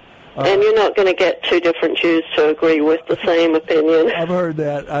 Okay. And you're not going to get two different Jews to agree with the same opinion. I've heard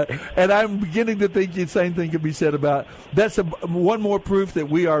that. And I'm beginning to think the same thing could be said about, that's one more proof that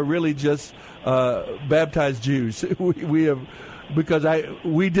we are really just baptized Jews. We have, because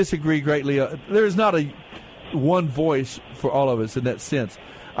we disagree greatly. There's not a one voice for all of us in that sense.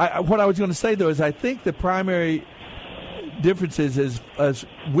 What I was going to say, though, is I think the primary differences is as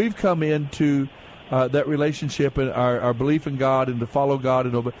we've come into that relationship and our belief in God and to follow God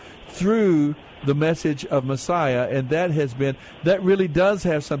and through the message of Messiah, and that really does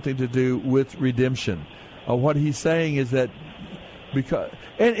have something to do with redemption. What he's saying is that because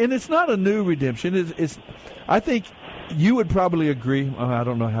and it's not a new redemption. It's I think you would probably agree. I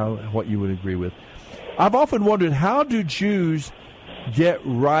don't know what you would agree with. I've often wondered, how do Jews get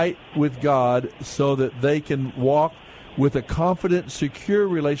right with God so that they can walk with a confident, secure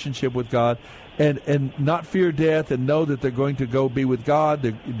relationship with God and not fear death and know that they're going to go be with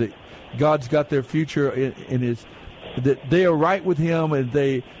God, God's got their future in his, that they are right with him and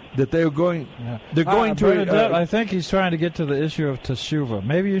they're going to... I think he's trying to get to the issue of teshuvah.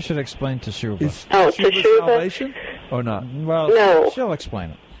 Maybe you should explain teshuvah. Is teshuvah salvation or not? Well, no. She'll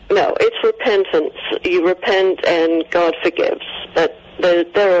explain it. No, it's repentance. You repent and God forgives. But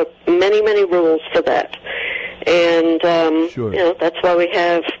there are many, many rules for that. And, sure. That's why we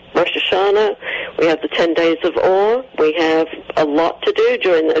have Rosh Hashanah. We have the 10 days of awe. We have a lot to do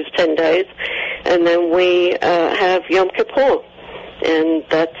during those 10 days. And then we have Yom Kippur. And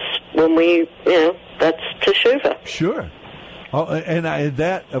that's when that's Teshuvah. Sure. Oh, and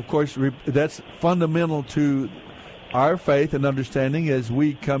that, of course, that's fundamental to our faith and understanding as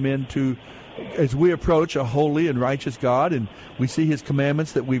we approach a holy and righteous God, and we see his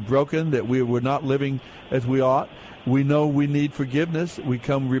commandments that we've broken, that we were not living as we ought. We know we need forgiveness. We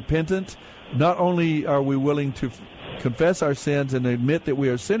come repentant. Not only are we willing to confess our sins and admit that we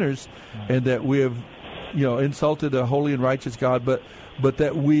are sinners and that we have, insulted a holy and righteous God, but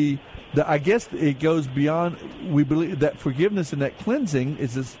that I guess it goes beyond. We believe that forgiveness and that cleansing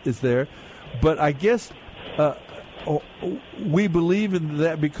is there, but I guess we believe in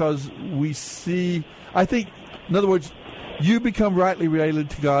that because we see. I think, in other words, you become rightly related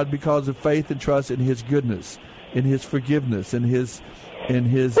to God because of faith and trust in his goodness, in his forgiveness, in his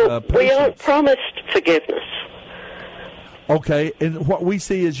patience. We aren't promised forgiveness. Okay, and what we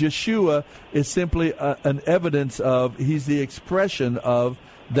see is Yeshua is simply an evidence of, he's the expression of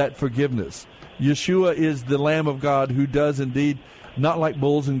that forgiveness. Yeshua is the Lamb of God who does indeed, not like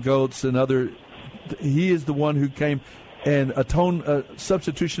bulls and goats and other, he is the one who came and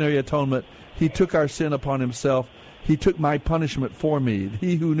substitutionary atonement. He took our sin upon himself. He took my punishment for me.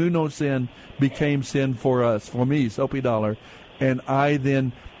 He who knew no sin became sin for us, for me, Soapy Dollar. And I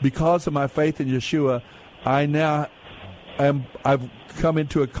then, because of my faith in Yeshua, I've come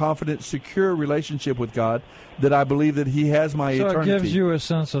into a confident, secure relationship with God that I believe that he has my eternity. So it gives you a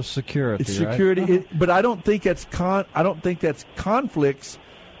sense of security. It's security, right? But I don't think that's conflicts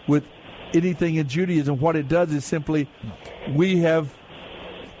with anything in Judaism. What it does is simply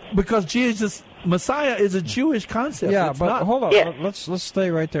because Jesus, Messiah, is a Jewish concept. Yeah, it's but not. Hold on. Yeah. Let's stay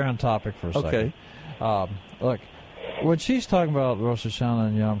right there on topic for a second. Okay. Look, when she's talking about Rosh Hashanah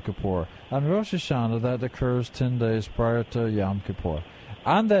and Yom Kippur, on Rosh Hashanah that occurs 10 days prior to Yom Kippur.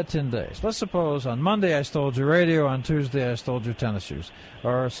 On that 10 days, let's suppose on Monday I stole your radio, on Tuesday I stole your tennis shoes,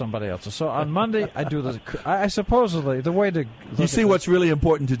 or somebody else's. So on Monday I do I supposedly, the way to... You see what's really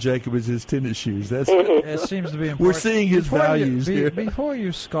important to Jacob is his tennis shoes. That's it seems to be important. We're seeing his values here. Before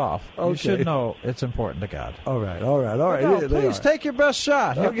you scoff, you should know it's important to God. All right. No, please take your best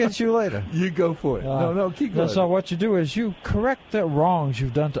shot. He'll get you later. You go for it. No, keep going. So what you do is you correct the wrongs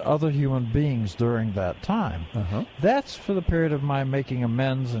you've done to other human beings during that time. Uh-huh. That's for the period of my making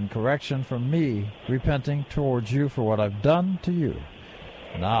amends and correction from me, repenting towards you for what I've done to you.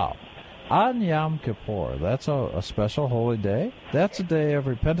 Now, on Yom Kippur, that's a special holy day. That's a day of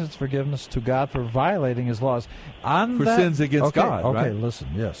repentance, forgiveness to God for violating his laws. For sins against God, right? Okay, listen,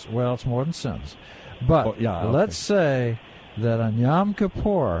 yes. Well, it's more than sins. But let's say that on Yom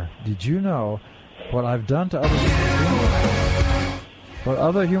Kippur, did you know what I've done to other human beings? What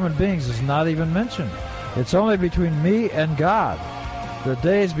other human beings is not even mentioned. It's only between me and God. The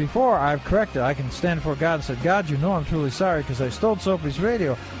days before, I've corrected. I can stand before God and say, God, you know I'm truly sorry because I stole Soapy's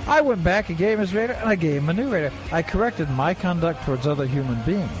radio. I went back and gave him his radio, and I gave him a new radio. I corrected my conduct towards other human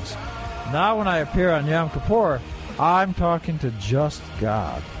beings. Now when I appear on Yom Kippur, I'm talking to just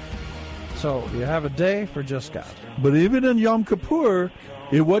God. So you have a day for just God. But even in Yom Kippur,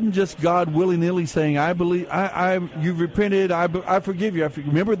 it wasn't just God willy-nilly saying, "I believe, you've repented, I forgive you."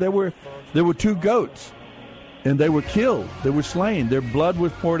 Remember, there were 2 goats, and they were killed. They were slain. Their blood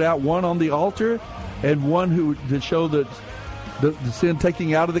was poured out, one on the altar, and one to show that the sin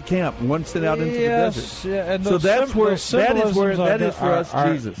taking out of the camp, one sent out into the desert. Yeah, and so that is for us,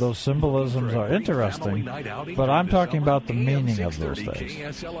 Jesus. Those symbolisms are interesting, but I'm talking about the meaning of those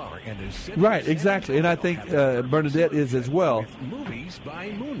things. Right, exactly, and I think Bernadette is as well.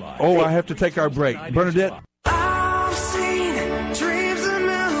 Oh, I have to take our break. Bernadette. I've seen dreams that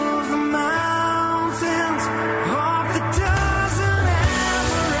move the mountains, walk the dozen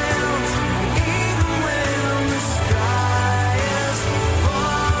emeralds, even when the sky is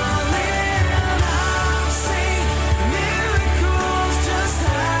falling. I've seen miracles just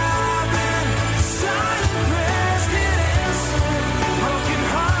happen, silent prayers get answered, broken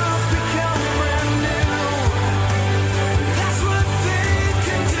hearts become brand new. That's what faith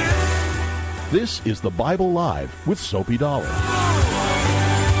can do. This is the Bible Live with Soapy Dollar.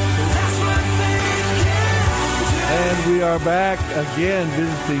 And we are back again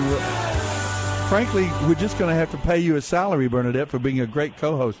visiting. Frankly, we're just going to have to pay you a salary, Bernadette, for being a great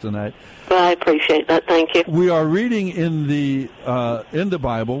co-host tonight. Well, I appreciate that. Thank you. We are reading in the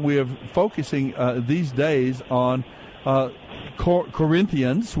Bible. We are focusing these days on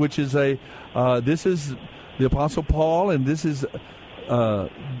Corinthians, which is this is the Apostle Paul, and this is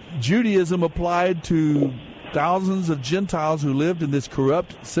Judaism applied to thousands of Gentiles who lived in this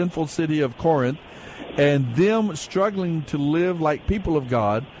corrupt, sinful city of Corinth, and them struggling to live like people of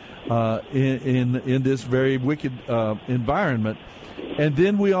God in this very wicked environment. And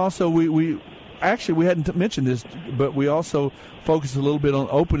then we also we hadn't mentioned this, but we also focused a little bit on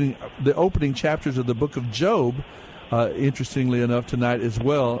the opening chapters of the book of Job. Interestingly enough, tonight as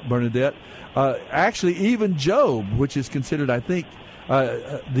well, Bernadette. Actually, even Job, which is considered, I think,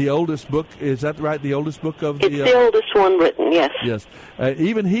 the oldest book. Is that right? The oldest book of It's the oldest one written, yes. Yes.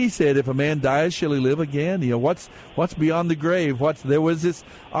 Even he said, if a man dies, shall he live again? You know, what's beyond the grave? There was this,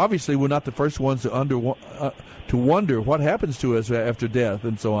 obviously we're not the first ones to wonder what happens to us after death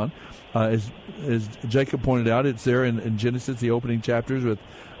and so on. As Jacob pointed out, it's there in Genesis, the opening chapters with,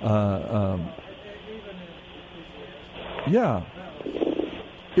 yeah,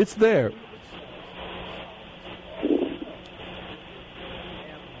 it's there.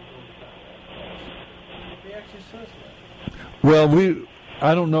 Well,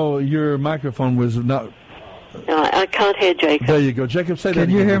 I don't know. Your microphone was not. No, I can't hear Jacob. There you go, Jacob. Say that. Can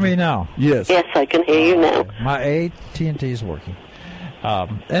you hear me now? Yes. Yes, I can hear you now. My AT&T is working.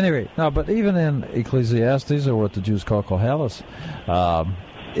 Anyway, no, but even in Ecclesiastes, or what the Jews call Koheles,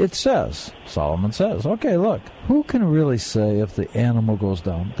 it says, Solomon says, okay, look, who can really say if the animal goes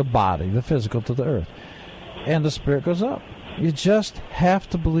down, the body, the physical, to the earth, and the spirit goes up? You just have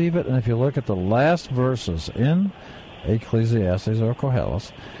to believe it. And if you look at the last verses in Ecclesiastes or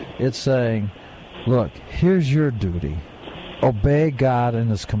Koheles, it's saying, look, here's your duty. Obey God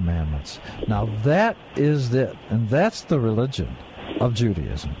and His commandments. Now that is it, and that's the religion of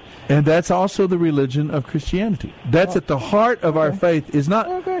Judaism. And that's also the religion of Christianity. That's at the heart of our faith. It's not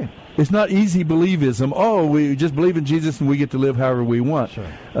easy believism. Oh, we just believe in Jesus and we get to live however we want. Sure.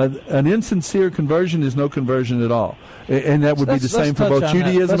 An insincere conversion is no conversion at all. And that would be the same for both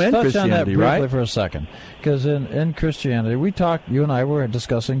Judaism and Christianity, let's touch on that briefly right? for a second. Because in Christianity, you and I were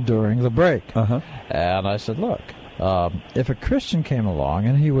discussing during the break. And I said, look, if a Christian came along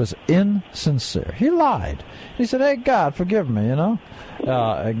and he was insincere, he lied. He said, hey, God, forgive me, you know.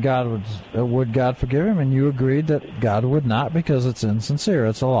 Would God forgive him? And you agreed that God would not because it's insincere,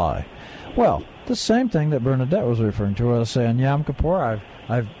 it's a lie. Well, the same thing that Bernadette was referring to, I was saying, Yom Kippur,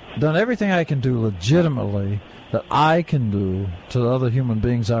 I've done everything I can do legitimately that I can do to other human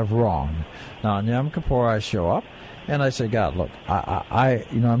beings I've wronged. Now, on Yom Kippur, I show up, and I say, God, look,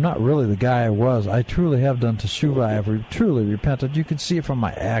 I'm not really the guy I was. I truly have done teshuvah. I have truly repented. You can see it from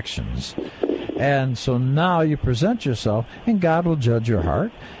my actions. And so now you present yourself, and God will judge your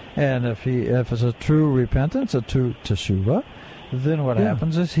heart. And if it's a true repentance, a true teshuvah, then what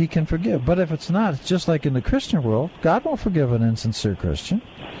happens is He can forgive. But if it's not, it's just like in the Christian world, God won't forgive an insincere Christian.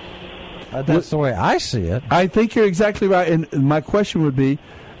 That's the way I see it. I think you're exactly right. And my question would be,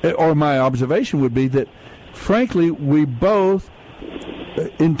 or my observation would be that, frankly, we both,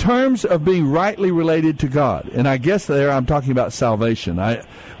 in terms of being rightly related to God, and I guess there I'm talking about salvation,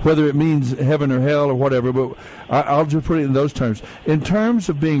 whether it means heaven or hell or whatever, but I'll just put it in those terms. In terms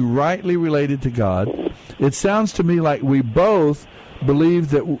of being rightly related to God, it sounds to me like we both believe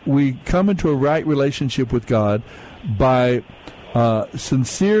that we come into a right relationship with God by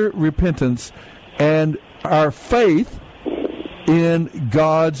sincere repentance, and our faith in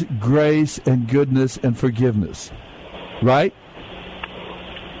God's grace and goodness and forgiveness. Right?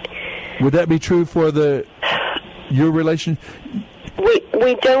 Would that be true for your relation?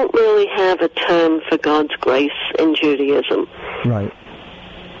 We don't really have a term for God's grace in Judaism. Right.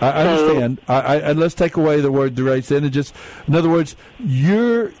 I understand. And let's take away the word grace. Then it just, in other words,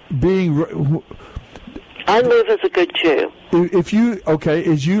 you're being. I live as a good Jew. If you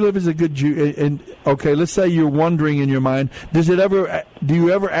as you live as a good Jew, and let's say you're wondering in your mind, do you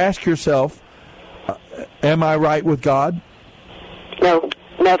ever ask yourself, am I right with God? No,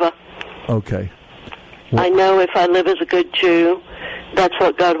 never. Okay. I know if I live as a good Jew, that's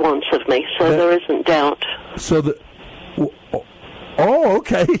what God wants of me, so there isn't doubt.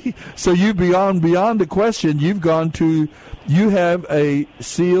 Okay. So you beyond the question, you have a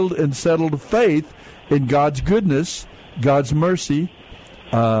sealed and settled faith in God's goodness, God's mercy,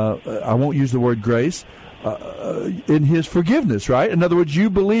 I won't use the word grace, in His forgiveness, right? In other words, you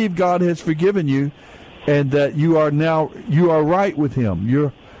believe God has forgiven you, and that you are right with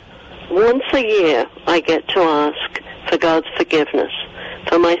Him. Once a year, I get to ask for God's forgiveness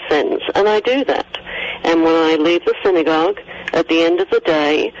for my sins, and I do that. And when I leave the synagogue, at the end of the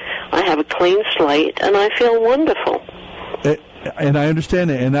day, I have a clean slate, and I feel wonderful. And I understand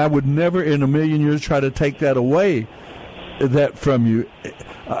that, and I would never in a million years try to take that away, that from you.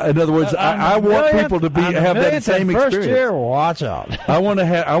 In other words, I want people to have that same experience. First year, watch out. I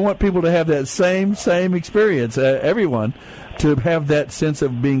want people to have that same experience. Everyone to have that sense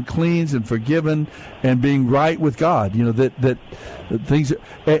of being cleansed and forgiven and being right with God. That things,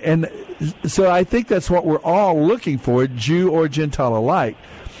 and so I think that's what we're all looking for, Jew or Gentile alike.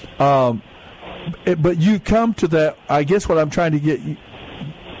 But you come to that. I guess what I'm trying to get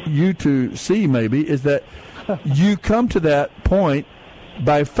you to see maybe is that you come to that point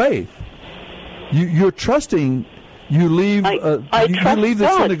by faith. You're trusting. You leave. You leave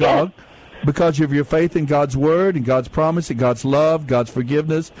the synagogue because of your faith in God's word and God's promise and God's love, God's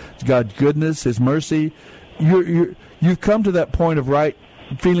forgiveness, God's goodness, His mercy. You've come to that point of right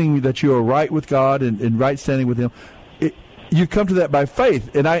feeling that you are right with God and right standing with Him. You come to that by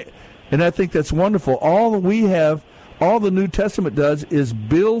faith, and I think that's wonderful. All the New Testament does is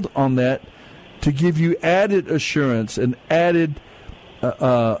build on that to give you added assurance and added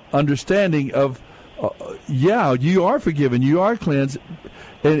understanding of, you are forgiven, you are cleansed.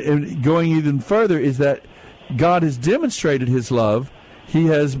 And going even further is that God has demonstrated His love. He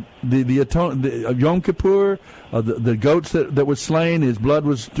has the Yom Kippur, the goats that was slain. His blood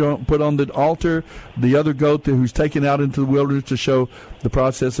was put on the altar. The other goat who's taken out into the wilderness to show the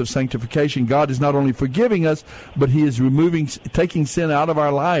process of sanctification. God is not only forgiving us, but He is taking sin out of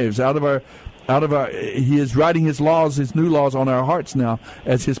our lives, He is writing His laws, His new laws on our hearts now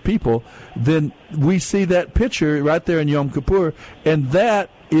as His people. Then we see that picture right there in Yom Kippur, and that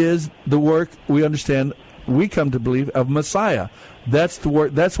is the work we understand, we come to believe, of Messiah. That's the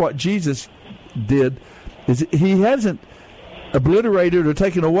work. That's what Jesus did. Is He hasn't obliterated or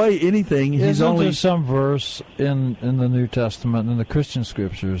taken away anything. He's only there some verse in the New Testament, in the Christian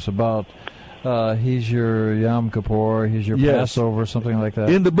scriptures, about He's your Yom Kippur, He's your Passover, something like that?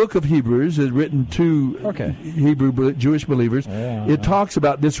 In the book of Hebrews, it's written to Hebrew Jewish believers. It talks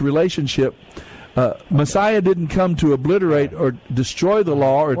about this relationship. Messiah didn't come to obliterate or destroy the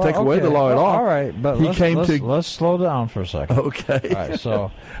law or take away the law at all. All right, but let's slow down for a second. Okay. All right,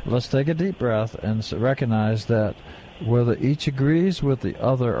 so let's take a deep breath and recognize that whether each agrees with the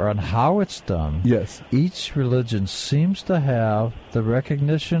other on how it's done, each religion seems to have the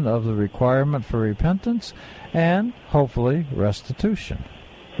recognition of the requirement for repentance and, hopefully, restitution.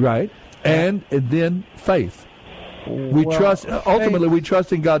 Right. And then faith. We trust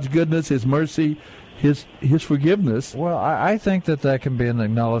in God's goodness, His mercy, His forgiveness. Well, I think that can be an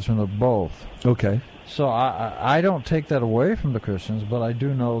acknowledgement of both. Okay. So I don't take that away from the Christians, but I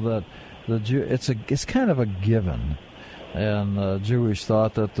do know that it's kind of a given. And Jewish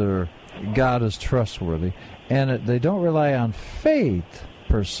thought that their God is trustworthy, and they don't rely on faith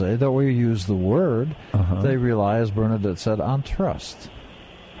per se, though we use the word. They rely, as Bernadette said, on trust.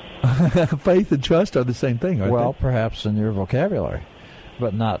 Faith and trust are the same thing, aren't well, they? Perhaps in your vocabulary,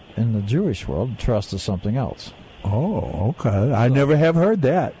 but not in the Jewish world. Trust is something else. Oh, okay. I never have heard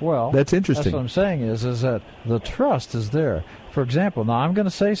that. Well, that's interesting. That's what I'm saying is that the trust is there. For example, now I'm going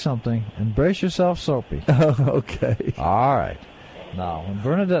to say something, and brace yourself, Soapy. Okay. All right. Now, when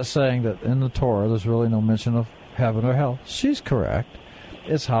Bernadette's saying that in the Torah there's really no mention of heaven or hell, she's correct.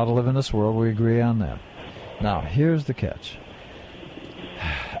 It's how to live in this world. We agree on that. Now, here's the catch.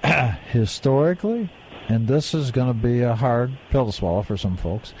 Historically, and this is going to be a hard pill to swallow for some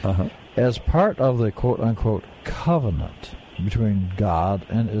folks, as part of the quote-unquote covenant between God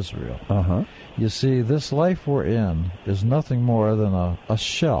and Israel. You see, this life we're in is nothing more than a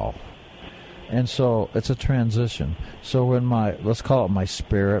shell. And so it's a transition. So when let's call it my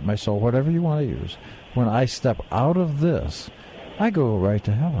spirit, my soul, whatever you want to use, when I step out of this, I go right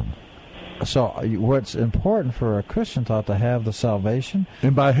to heaven. So what's important for a Christian thought to have the salvation.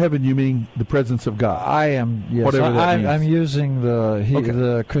 And by heaven, you mean the presence of God. I am, yes. Whatever that means. I'm using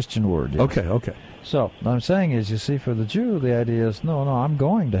the Christian word. Yes. Okay. So what I'm saying is, you see, for the Jew, the idea is, no, I'm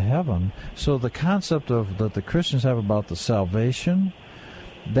going to heaven. So the concept that the Christians have about the salvation,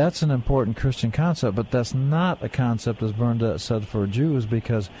 that's an important Christian concept, but that's not a concept, as Bernadette said, for Jews,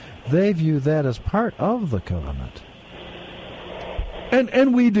 because they view that as part of the covenant.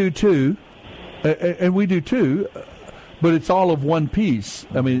 And we do too, but it's all of one piece.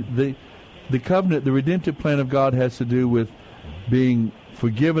 I mean, the covenant, the redemptive plan of God has to do with being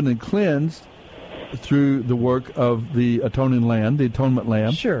forgiven and cleansed through the work of the atoning lamb, the atonement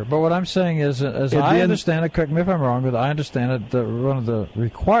lamb. Sure, but what I'm saying is, as I understand it, correct me if I'm wrong, but I understand it, that one of the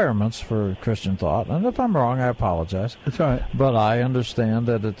requirements for Christian thought, and if I'm wrong, I apologize. That's all right. But I understand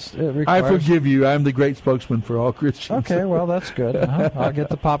that it requires... I forgive you. I'm the great spokesman for all Christians. Okay, well, that's good. I'll get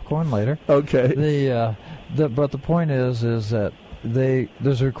the popcorn later. Okay. But the point is that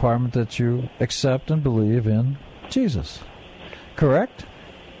there's a requirement that you accept and believe in Jesus. Correct?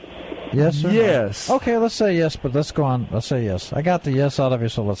 Yes or yes. No? Okay, let's say yes, but let's go on. Let's say yes. I got the yes out of you,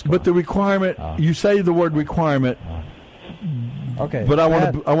 so let's go But on. the requirement, you say the word requirement. Okay. But I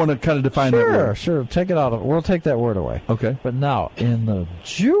want to kind of define that word. Sure. Take it out of. We'll take that word away. Okay. But now, in the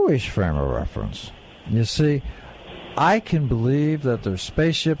Jewish frame of reference, you see, I can believe that there's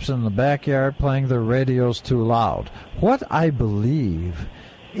spaceships in the backyard playing their radios too loud. What I believe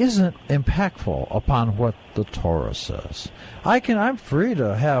isn't impactful upon what the Torah says. I'm free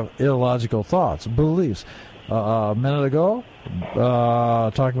to have illogical thoughts, beliefs. A minute ago,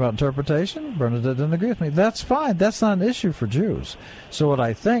 talking about interpretation, Bernadette didn't agree with me. That's fine. That's not an issue for Jews. So what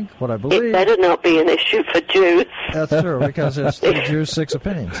I think, what I believe... It better not be an issue for Jews. That's true, because it's 3 Jews, 6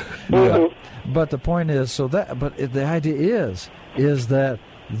 opinions. Mm-hmm. But the point is, the idea is that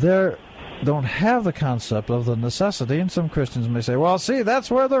they're don't have the concept of the necessity, and some Christians may say, well, see,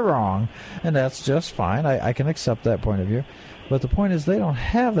 that's where they're wrong, and that's just fine. I can accept that point of view. But the point is, they don't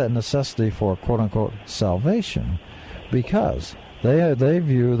have that necessity for quote-unquote salvation, because they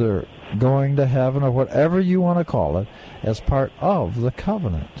view their going to heaven, or whatever you want to call it, as part of the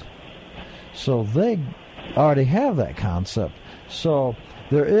covenant. So they already have that concept. So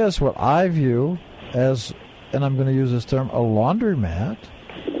there is what I view as, and I'm going to use this term, a laundromat,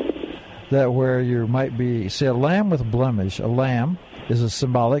 that where you might be, say, a lamb with a blemish. A lamb is a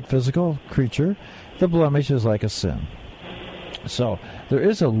symbolic physical creature. The blemish is like a sin. So there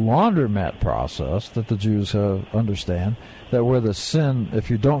is a laundromat process that the Jews understand, that where the sin, if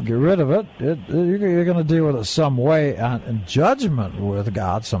you don't get rid of it, you're going to deal with it some way in judgment with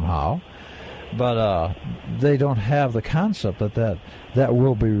God somehow. But they don't have the concept that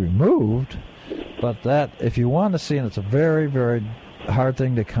will be removed. But that, if you want to see, and it's a very, very hard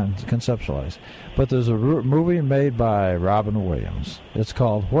thing to conceptualize. But there's a movie made by Robin Williams. It's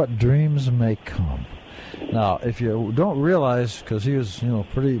called What Dreams May Come. Now, if you don't realize, because he was,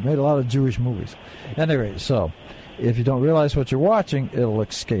 made a lot of Jewish movies. Anyway, so if you don't realize what you're watching, it'll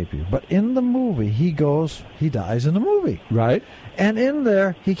escape you. But in the movie, he dies in the movie. Right. And in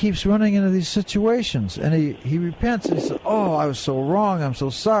there, he keeps running into these situations. And he repents. And he says, oh, I was so wrong. I'm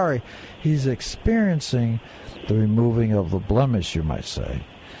so sorry. He's experiencing the removing of the blemish, you might say.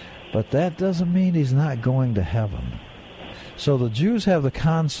 But that doesn't mean he's not going to heaven. So the Jews have the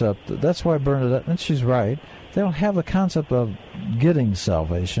concept, that's why Bernadette, and she's right, they don't have the concept of getting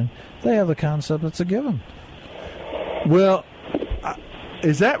salvation. They have the concept it's a given. Well,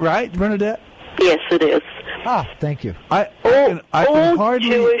 is that right, Bernadette? Yes, it is. Thank you. All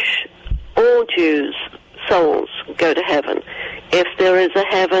Jews' souls go to heaven. If there is a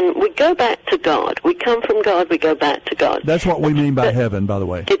heaven, we go back to God. We come from God, we go back to God. That's what we mean by heaven, by the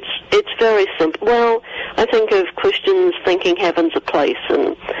way. It's very simple. Well, I think of Christians thinking heaven's a place,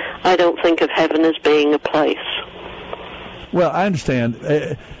 and I don't think of heaven as being a place. Well, I understand.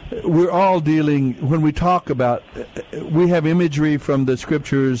 We're all dealing, when we talk about, we have imagery from the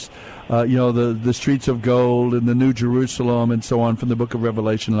scriptures, the streets of gold and the New Jerusalem and so on from the book of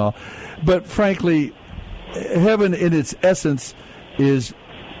Revelation and all. But frankly, heaven in its essence is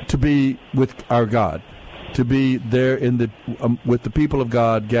to be with our God. to be there in the with the people of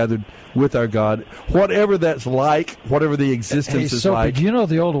God gathered with our God, whatever that's like, whatever the existence is like. Do you know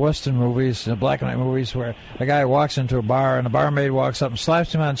the old Western movies, the black and white movies, where a guy walks into a bar and a barmaid walks up and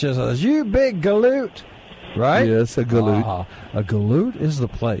slaps him on the chest and says, "You big galoot," right? Yes, a galoot. A galoot is the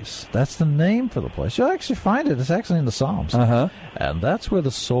place. That's the name for the place. You'll actually find it. It's actually in the Psalms. And that's where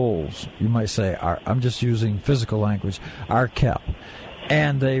the souls, you might say, are. I'm just using physical language, are kept,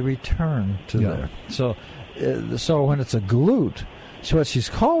 and they return to there. So when it's a galoot, so what she's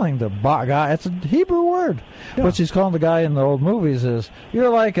calling the guy, it's a Hebrew word. What she's calling the guy in the old movies is, you're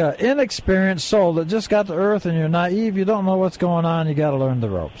like an inexperienced soul that just got to earth and you're naive, you don't know what's going on, you got to learn the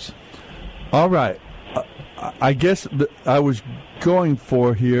ropes. All right. I guess I was going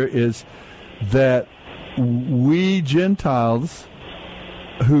for here is that we Gentiles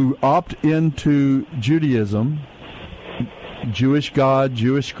who opt into Judaism, Jewish God,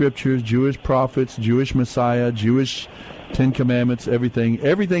 Jewish scriptures, Jewish prophets, Jewish Messiah, Jewish Ten Commandments,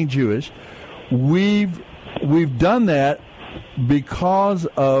 everything Jewish. We've done that because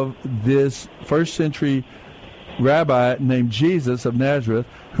of this first century rabbi named Jesus of Nazareth,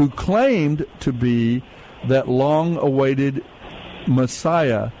 who claimed to be that long-awaited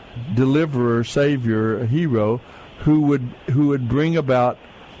Messiah, deliverer, savior, hero, who would bring about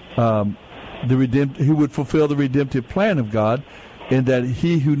who would fulfill the redemptive plan of God, and that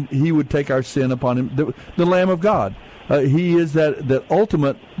he would take our sin upon him, the Lamb of God. He is that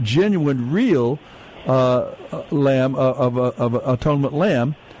ultimate, genuine, real lamb of atonement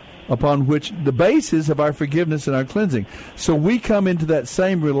lamb, upon which the basis of our forgiveness and our cleansing. So we come into that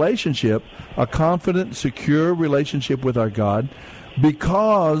same relationship, a confident, secure relationship with our God,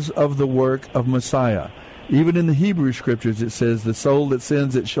 because of the work of Messiah. Even in the Hebrew Scriptures it says, the soul that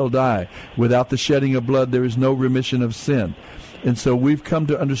sins, it shall die. Without the shedding of blood there is no remission of sin. And so we've come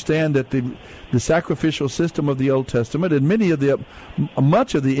to understand that the sacrificial system of the Old Testament, and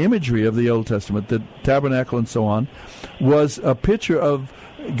much of the imagery of the Old Testament, the tabernacle and so on, was a picture of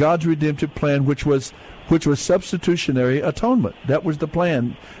God's redemptive plan, which was substitutionary atonement. That was the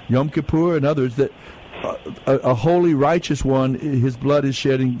plan. Yom Kippur and others, that a holy, righteous one, his blood is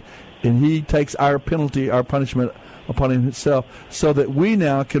shedding, and he takes our penalty, our punishment upon himself, so that we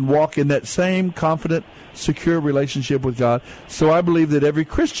now can walk in that same confident, secure relationship with God. So I believe that every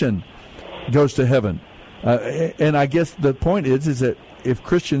Christian goes to heaven. And I guess the point is that if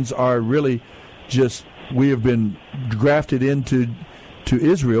Christians are really just, we have been grafted into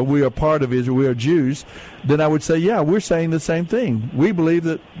Israel, we are part of Israel, we are Jews, then I would say, yeah, we're saying the same thing. We believe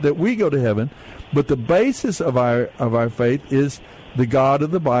that we go to heaven, but the basis of our faith is the God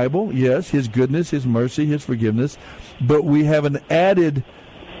of the Bible, yes, his goodness, his mercy, his forgiveness, but we have an added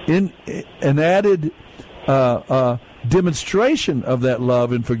demonstration of that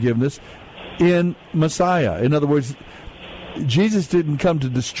love and forgiveness in Messiah. In other words, Jesus didn't come to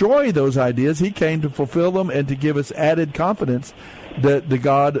destroy those ideas. He came to fulfill them and to give us added confidence that the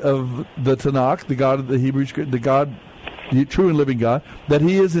God of the Tanakh, the God of the Hebrew Scripture, the true and living God, that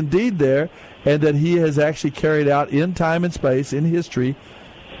he is indeed there, and that he has actually carried out in time and space, in history,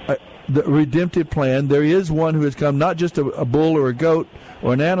 the redemptive plan. There is one who has come, not just a bull or a goat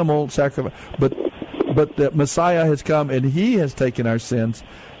or an animal sacrifice, but that Messiah has come, and he has taken our sins.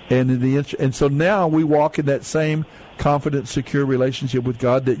 And so now we walk in that same confident, secure relationship with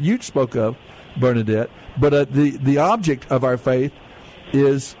God that you spoke of, Bernadette. But the object of our faith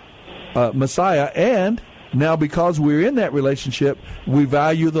is Messiah, and now because we're in that relationship, we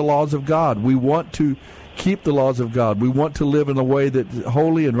value the laws of God. We want to keep the laws of God. We want to live in a way that's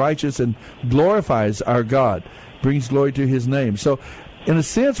holy and righteous and glorifies our God, brings glory to his name. So in a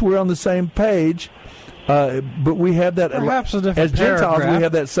sense, we're on the same page. But we have that, perhaps a different as Gentiles, paragraph. we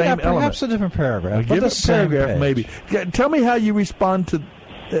have that same element. Perhaps a different paragraph. Give us a paragraph, maybe. Tell me how you respond to.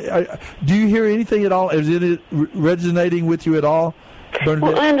 Do you hear anything at all? Is it resonating with you at all, Bernadette?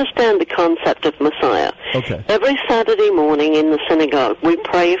 Well, I understand the concept of Messiah. Okay. Every Saturday morning in the synagogue, we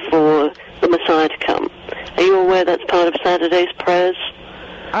pray for the Messiah to come. Are you aware that's part of Saturday's prayers?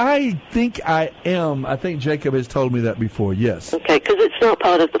 I think I am. I think Jacob has told me that before, yes. Okay, because it's not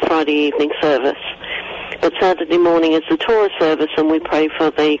part of the Friday evening service. But Saturday morning is the Torah service, and we pray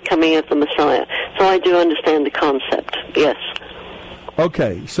for the coming of the Messiah. So I do understand the concept, yes.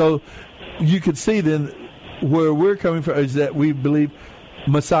 Okay, so you could see then where we're coming from is that we believe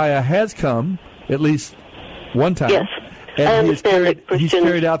Messiah has come, at least one time. Yes, and he's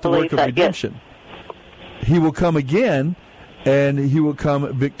carried out the work of redemption. Yes. He will come again, and he will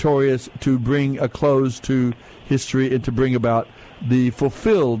come victorious to bring a close to history and to bring about the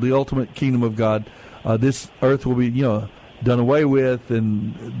ultimate kingdom of God. This earth will be, done away with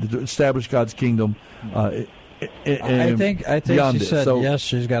and establish God's kingdom. I think she said yes.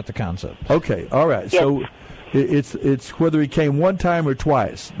 She's got the concept. Okay, all right. Yes. So it's whether he came one time or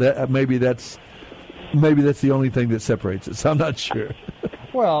twice. Maybe that's the only thing that separates us. I'm not sure.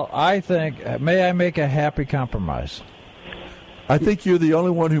 Well, I think, may I make a happy compromise? I think you're the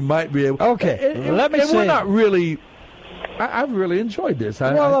only one who might be able. Okay, let me say. We're not really. I've really enjoyed this.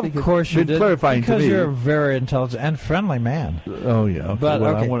 Well, I think of course you did. Clarifying because to me. You're a very intelligent and friendly man. Oh yeah. Okay. But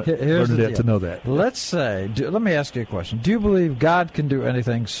well, okay, I want here's the Bernadette deal. to know that. Let's say. Let me ask you a question. Do you believe God can do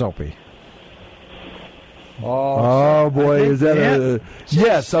anything soapy? Oh boy, is that a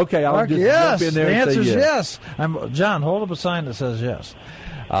yes? Okay, I'll just jump in there the and answer say is yes. John, hold up a sign that says yes.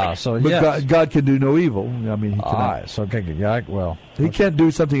 But yes. God can do no evil. I mean, he cannot. All right, so he can't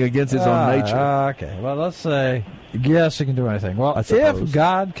do something against his own nature. Okay, well, let's say yes, he can do anything. Well, if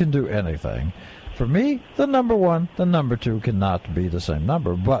God can do anything, for me, the number one, the number two cannot be the same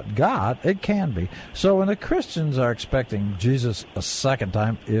number, but God, it can be. So when the Christians are expecting Jesus a second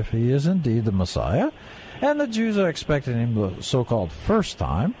time, if he is indeed the Messiah, and the Jews are expecting him the so-called first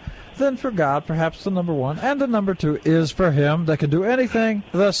time, then for God, perhaps the number one and the number two is for him that can do anything,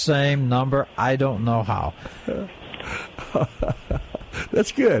 the same number. I don't know how.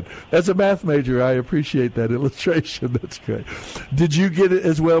 That's good. As a math major, I appreciate that illustration. That's great. Did you get it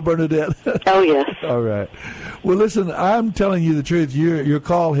as well, Bernadette? Oh, yes. All right. Well, listen, I'm telling you the truth. Your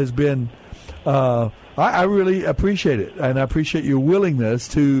call has been, I really appreciate it, and I appreciate your willingness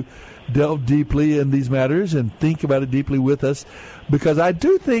to delve deeply in these matters and think about it deeply with us, because I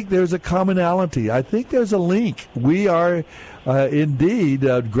do think there's a commonality. I think there's a link. We are indeed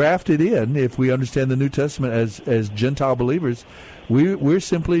grafted in, if we understand the New Testament as Gentile believers. We're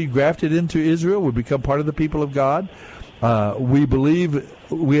simply grafted into Israel. We become part of the people of God. We believe,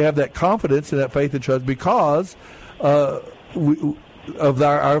 we have that confidence and that faith and trust because of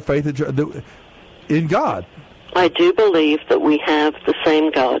our faith and trust in God. I do believe that we have the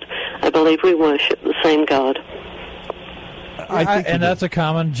same God. I believe we worship the same God. And that's a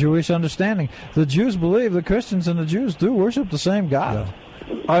common Jewish understanding. The Jews believe, the Christians and the Jews do worship the same God.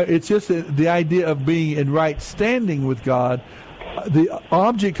 Yeah. It's just the idea of being in right standing with God. The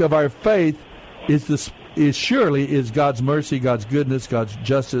object of our faith is surely God's mercy, God's goodness, God's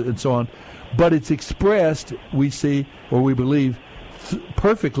justice, and so on. But it's expressed, we see, or we believe,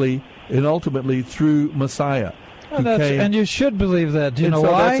 perfectly and ultimately through Messiah. And you should believe that. Do you know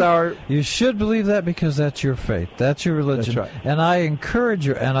why? That's you should believe that because that's your faith. That's your religion. That's right. And I encourage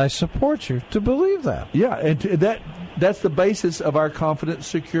you and I support you to believe that. Yeah, and that's the basis of our confident,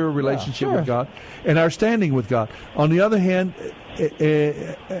 secure relationship with God and our standing with God. On the other hand,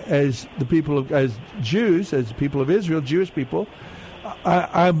 as Jews, as the people of Israel, Jewish people,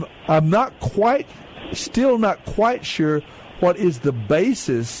 I'm still not quite sure what is the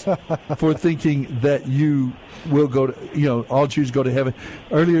basis for thinking that you will go to, all Jews go to heaven.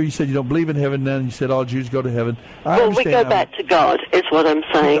 Earlier you said you don't believe in heaven, then you said all Jews go to heaven. We go back to God, is what I'm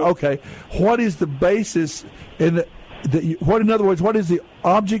saying. Okay. What is the basis, in other words, what is the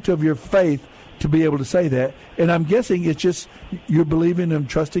object of your faith to be able to say that? And I'm guessing it's just you're believing and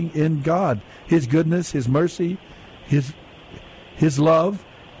trusting in God, His goodness, His mercy, His love,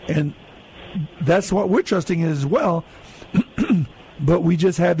 and that's what we're trusting in as well. But we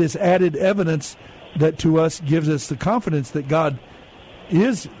just have this added evidence that to us gives us the confidence that God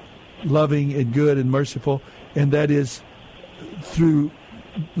is loving and good and merciful, and that is through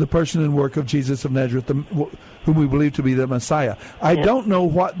the person and work of Jesus of Nazareth, whom we believe to be the Messiah. I don't know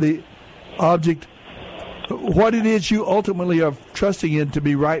what the object, what it is you ultimately are trusting in to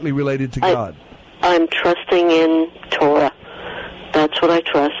be rightly related to God. I'm trusting in Torah. That's what I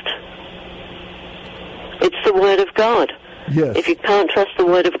trust. It's the Word of God. Yes. If you can't trust the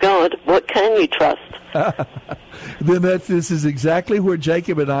Word of God, what can you trust? Then this is exactly where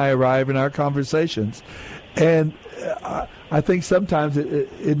Jacob and I arrive in our conversations. And I think sometimes,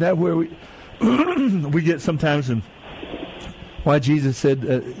 isn't that where we get sometimes in why Jesus said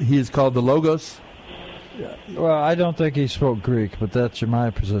he is called the Logos? Well, I don't think he spoke Greek, but that's my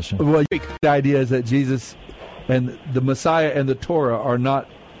position. Well, the idea is that Jesus and the Messiah and the Torah are not,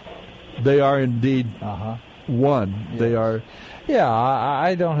 they are indeed one. Yes. They are. Yeah,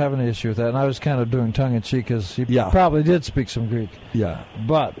 I don't have any issue with that. And I was kind of doing tongue-in-cheek because he probably did speak some Greek. Yeah.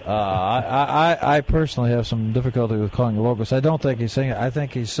 But I personally have some difficulty with calling it Logos. I don't think he's saying it. I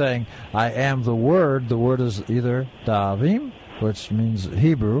think he's saying, I am the Word. The Word is either Davim, which means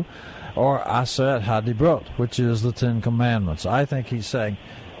Hebrew, or Aset Hadibrot, which is the Ten Commandments. I think he's saying,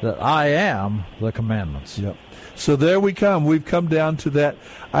 that I am the commandments. Yep. So there we come. We've come down to that.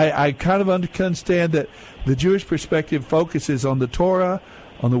 I kind of understand that the Jewish perspective focuses on the Torah,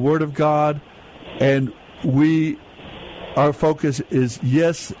 on the Word of God, and our focus is,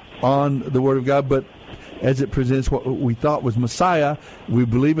 yes, on the Word of God, but as it presents what we thought was Messiah, we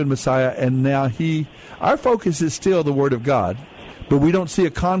believe in Messiah, and now our focus is still the Word of God, but we don't see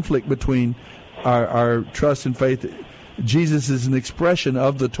a conflict between our trust and faith. Jesus is an expression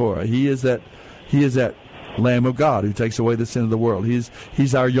of the Torah. He is that Lamb of God who takes away the sin of the world.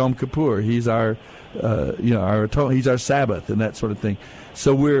 He's our Yom Kippur. He's our he's our Sabbath and that sort of thing.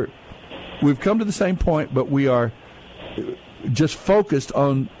 So we've come to the same point, but we are just focused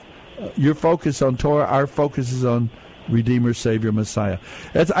on your focus on Torah. Our focus is on Redeemer, Savior, Messiah.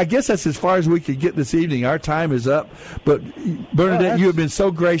 I guess that's as far as we could get this evening. Our time is up. But Bernadette, you have been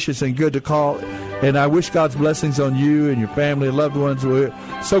so gracious and good to call, and I wish God's blessings on you and your family and loved ones. We're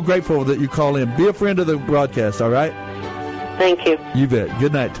so grateful that you call in. Be a friend of the broadcast, all right? Thank you. You bet.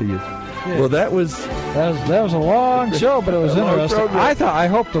 Good night to you. Yeah. Well, that was a long show, but it was interesting. I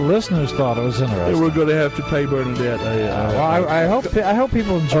hope the listeners thought it was interesting. We're going to have to pay Bernadette. I hope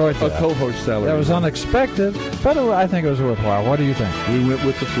people enjoyed that. A co-host salary. That was unexpected, but I think it was worthwhile. What do you think? We went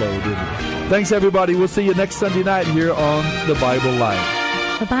with the flow, didn't we? Thanks, everybody. We'll see you next Sunday night here on The Bible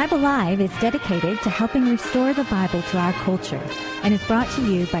Live. The Bible Live is dedicated to helping restore the Bible to our culture and is brought to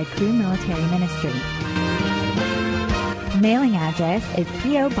you by Crew Military Ministry. Mailing address is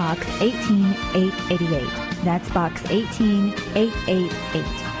P.O. Box 18888. That's Box 18888.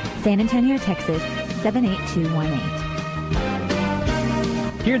 San Antonio, Texas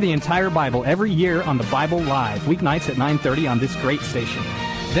 78218. Hear the entire Bible every year on The Bible Live, weeknights at 9:30 on this great station.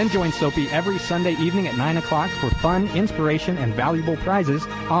 Then join SOAPY every Sunday evening at 9 o'clock for fun, inspiration, and valuable prizes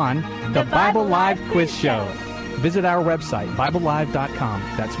on The Bible Live Quiz Show. Visit our website, BibleLive.com.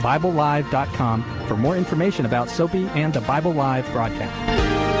 That's BibleLive.com for more information about SOAPY and the Bible Live broadcast.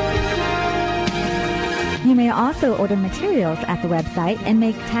 You may also order materials at the website and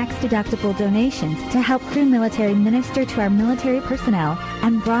make tax-deductible donations to help Crew Military minister to our military personnel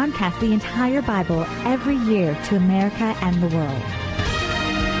and broadcast the entire Bible every year to America and the world.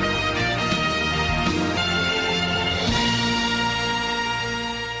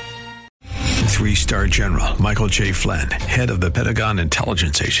 Three-star General Michael J. Flynn, head of the Pentagon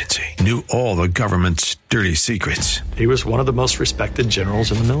Intelligence Agency, knew all the government's dirty secrets. He was one of the most respected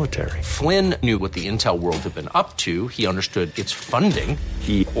generals in the military. Flynn knew what the intel world had been up to. He understood its funding.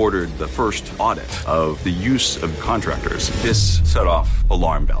 He ordered the first audit of the use of contractors. This set off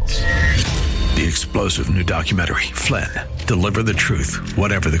alarm bells. The explosive new documentary, Flynn, Deliver the Truth,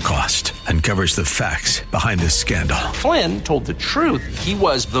 Whatever the Cost, uncovers the facts behind this scandal. Flynn told the truth. He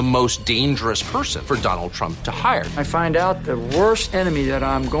was the most dangerous person for Donald Trump to hire. I find out the worst enemy that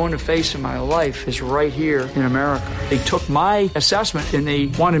I'm going to face in my life is right here in America. They took my assessment and they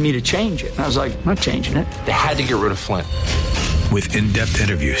wanted me to change it. And I was like, I'm not changing it. They had to get rid of Flynn. With in-depth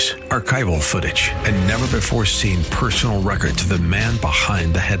interviews, archival footage, and never-before-seen personal records of the man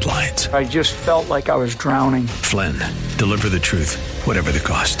behind the headlines. I just felt like I was drowning. Flynn, Deliver the Truth, Whatever the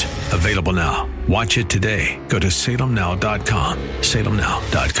Cost. Available now. Watch it today. Go to salemnow.com.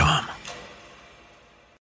 salemnow.com.